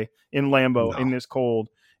Green Bay in Lambeau in this cold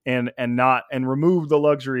and remove the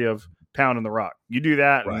luxury of pounding the rock. You do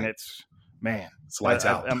that, and it's lights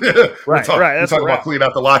out. Right. We're talking about cleaning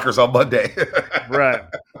out the lockers on Monday. Right.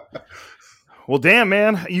 Well, damn,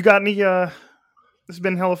 man, you got any This has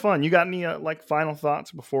been hella fun. You got any like final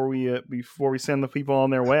thoughts before we send the people on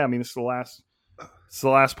their way? I mean, this is the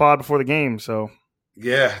last pod before the game, so.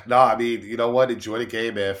 Yeah, no, I mean, you know what? Enjoy the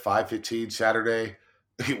game, man. 5:15 Saturday.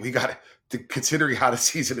 We got to, considering how the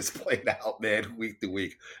season is playing out, man, week to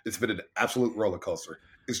week. It's been an absolute roller coaster.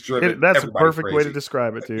 It's driven. That's a perfect crazy. way to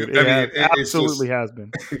describe it, dude. It absolutely has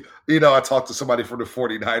been. You know, I talked to somebody from the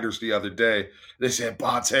 49ers the other day. They said,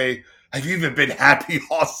 Bonta, have you even been happy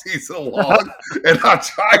all season long? And I'm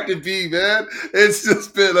trying to be, man. It's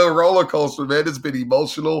just been a roller coaster, man. It's been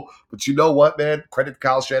emotional. But you know what, man? Credit to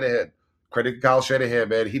Kyle Shanahan.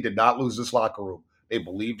 Man. He did not lose this locker room. They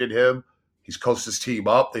believed in him. He's coached his team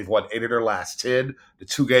up. They've won 8 of their last 10. The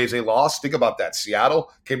 2 games they lost, think about that.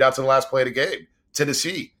 Seattle came down to the last play of the game.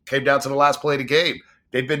 Tennessee came down to the last play of the game.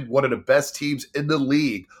 They've been one of the best teams in the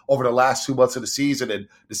league over the last 2 months of the season. And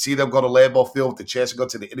to see them go to Lambeau Field with the chance to go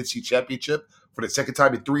to the NFC Championship for the second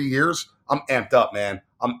time in 3 years, I'm amped up, man.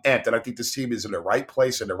 I'm amped. And I think this team is in the right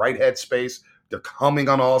place, in the right headspace. They're coming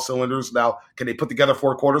on all cylinders. Now, can they put together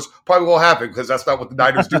 4 quarters? Probably won't happen because that's not what the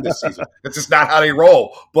Niners do this season. It's just not how they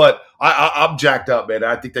roll. But I'm jacked up, man.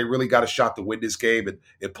 I think they really got a shot to win this game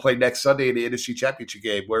and play next Sunday in the NFC Championship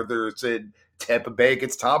game, whether it's in Tampa Bay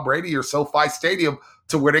against Tom Brady or SoFi Stadium,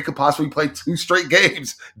 to where they could possibly play 2 straight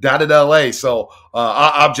games down in LA. So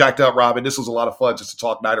I'm jacked up, Robin. This was a lot of fun just to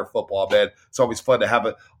talk Niner football, man. It's always fun to have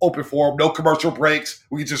an open forum, no commercial breaks.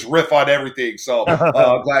 We can just riff on everything. So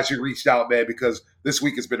I'm glad you reached out, man, because this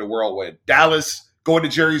week has been a whirlwind. Dallas, going to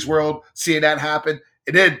Jerry's World, seeing that happen.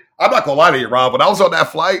 And then, I'm not going to lie to you, Rob, when I was on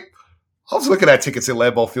that flight, I was looking at tickets in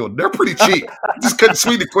Lambeau Field. They're pretty cheap. Just couldn't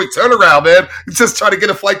swing the quick turnaround, man. It's just trying to get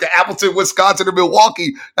a flight to Appleton, Wisconsin, or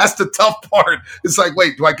Milwaukee. That's the tough part. It's like,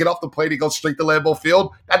 wait, do I get off the plane and go straight to Lambeau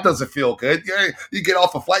Field? That doesn't feel good. You get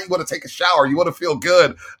off the flight, you want to take a shower, you want to feel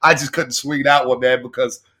good. I just couldn't swing that one, man,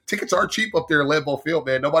 because tickets are cheap up there in Lambeau Field,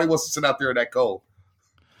 man. Nobody wants to sit out there in that cold.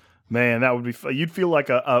 Man, that would be fun. You'd feel like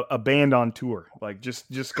a band on tour, like just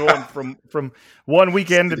going from one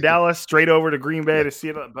weekend to Dallas straight over to Green Bay to see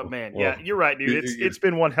it. But man, yeah, you're right, dude. It's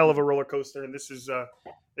been one hell of a roller coaster, and this has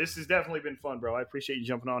definitely been fun, bro. I appreciate you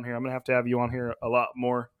jumping on here. I'm gonna have to have you on here a lot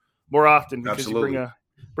more often because Absolutely. you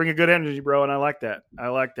bring a good energy, bro, and I like that.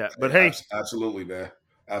 But hey, absolutely, man,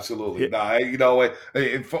 absolutely. Nah, you know,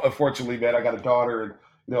 unfortunately, man, I got a daughter and.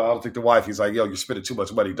 I don't think the wife, he's like, yo, you're spending too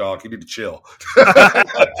much money, dog. You need to chill.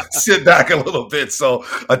 Sit back a little bit. So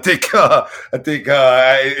I think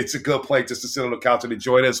it's a good place just to sit on the couch and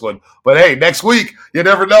enjoy this one. But hey, next week, you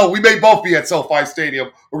never know. We may both be at SoFi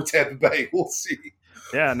Stadium or Tampa Bay. We'll see.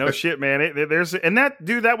 Yeah, no shit, man.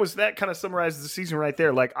 That kind of summarizes the season right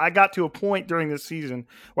there. Like, I got to a point during this season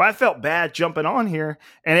where I felt bad jumping on here,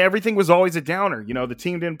 and everything was always a downer. The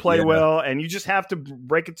team didn't play well, and you just have to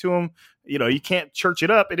break it to them. You can't church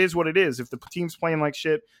it up. It is what it is. If the team's playing like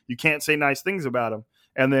shit, you can't say nice things about them.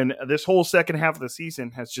 And then this whole second half of the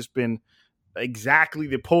season has just been exactly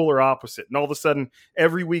the polar opposite. And all of a sudden,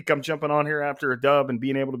 every week I'm jumping on here after a dub and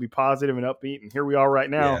being able to be positive and upbeat. And here we are right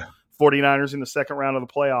now. Yeah. 49ers in the second round of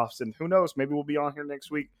the playoffs. And who knows, maybe we'll be on here next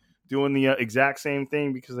week doing the exact same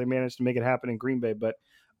thing because they managed to make it happen in Green Bay. But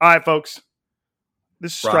all right, folks,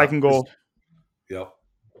 this is Striking Gold. Yep.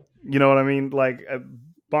 You know what I mean? Like,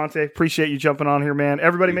 Bonta, appreciate you jumping on here, man.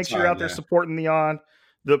 Everybody make sure you're out there supporting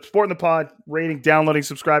supporting the pod, rating, downloading,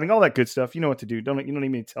 subscribing, all that good stuff. You know what to do. You don't need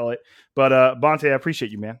me to tell it. But Bonta, I appreciate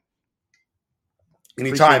you, man.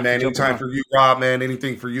 Anytime, man. Anytime for you, Rob, man.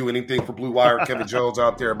 Anything for you. Anything for Blue Wire, Kevin Jones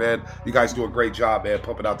out there, man. You guys do a great job, man,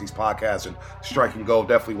 pumping out these podcasts. And Striking Gold,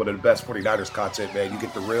 definitely one of the best 49ers content, man. You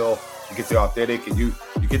get the real, you get the authentic, and you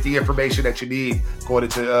get the information that you need going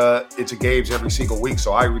into games every single week.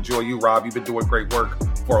 So I enjoy you, Rob. You've been doing great work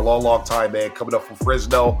for a long, long time, man. Coming up from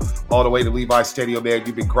Fresno all the way to Levi Stadium, man.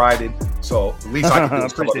 You've been grinding. So at least I can do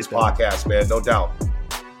is come up this podcast, man. No doubt.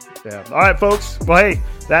 Yeah. All right, folks. Well, hey,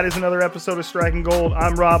 that is another episode of Striking Gold.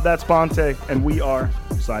 I'm Rob. That's Bonta, and we are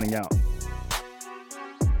signing out.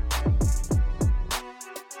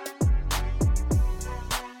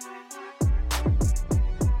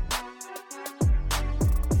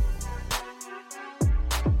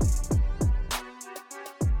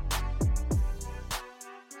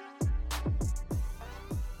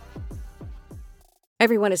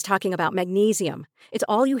 Everyone is talking about magnesium. It's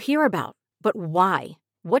all you hear about. But why?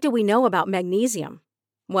 What do we know about magnesium?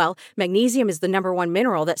 Well, magnesium is the #1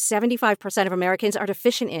 mineral that 75% of Americans are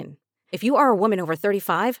deficient in. If you are a woman over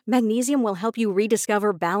 35, magnesium will help you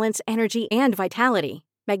rediscover balance, energy, and vitality.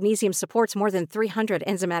 Magnesium supports more than 300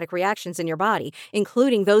 enzymatic reactions in your body,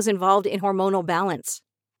 including those involved in hormonal balance.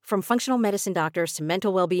 From functional medicine doctors to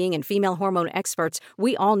mental well-being and female hormone experts,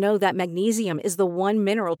 we all know that magnesium is the one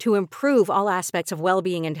mineral to improve all aspects of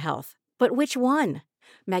well-being and health. But which one?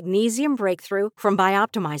 Magnesium Breakthrough from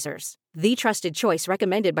Bioptimizers, the trusted choice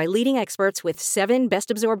recommended by leading experts with 7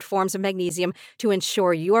 best-absorbed forms of magnesium to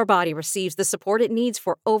ensure your body receives the support it needs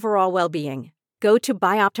for overall well-being. Go to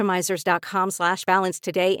bioptimizers.com/balance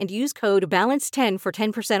today and use code BALANCE10 for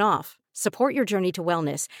 10% off. Support your journey to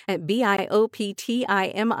wellness at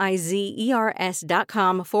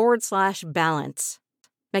bioptimizers.com/balance.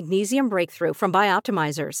 Magnesium Breakthrough from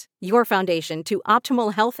Bioptimizers, your foundation to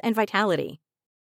optimal health and vitality.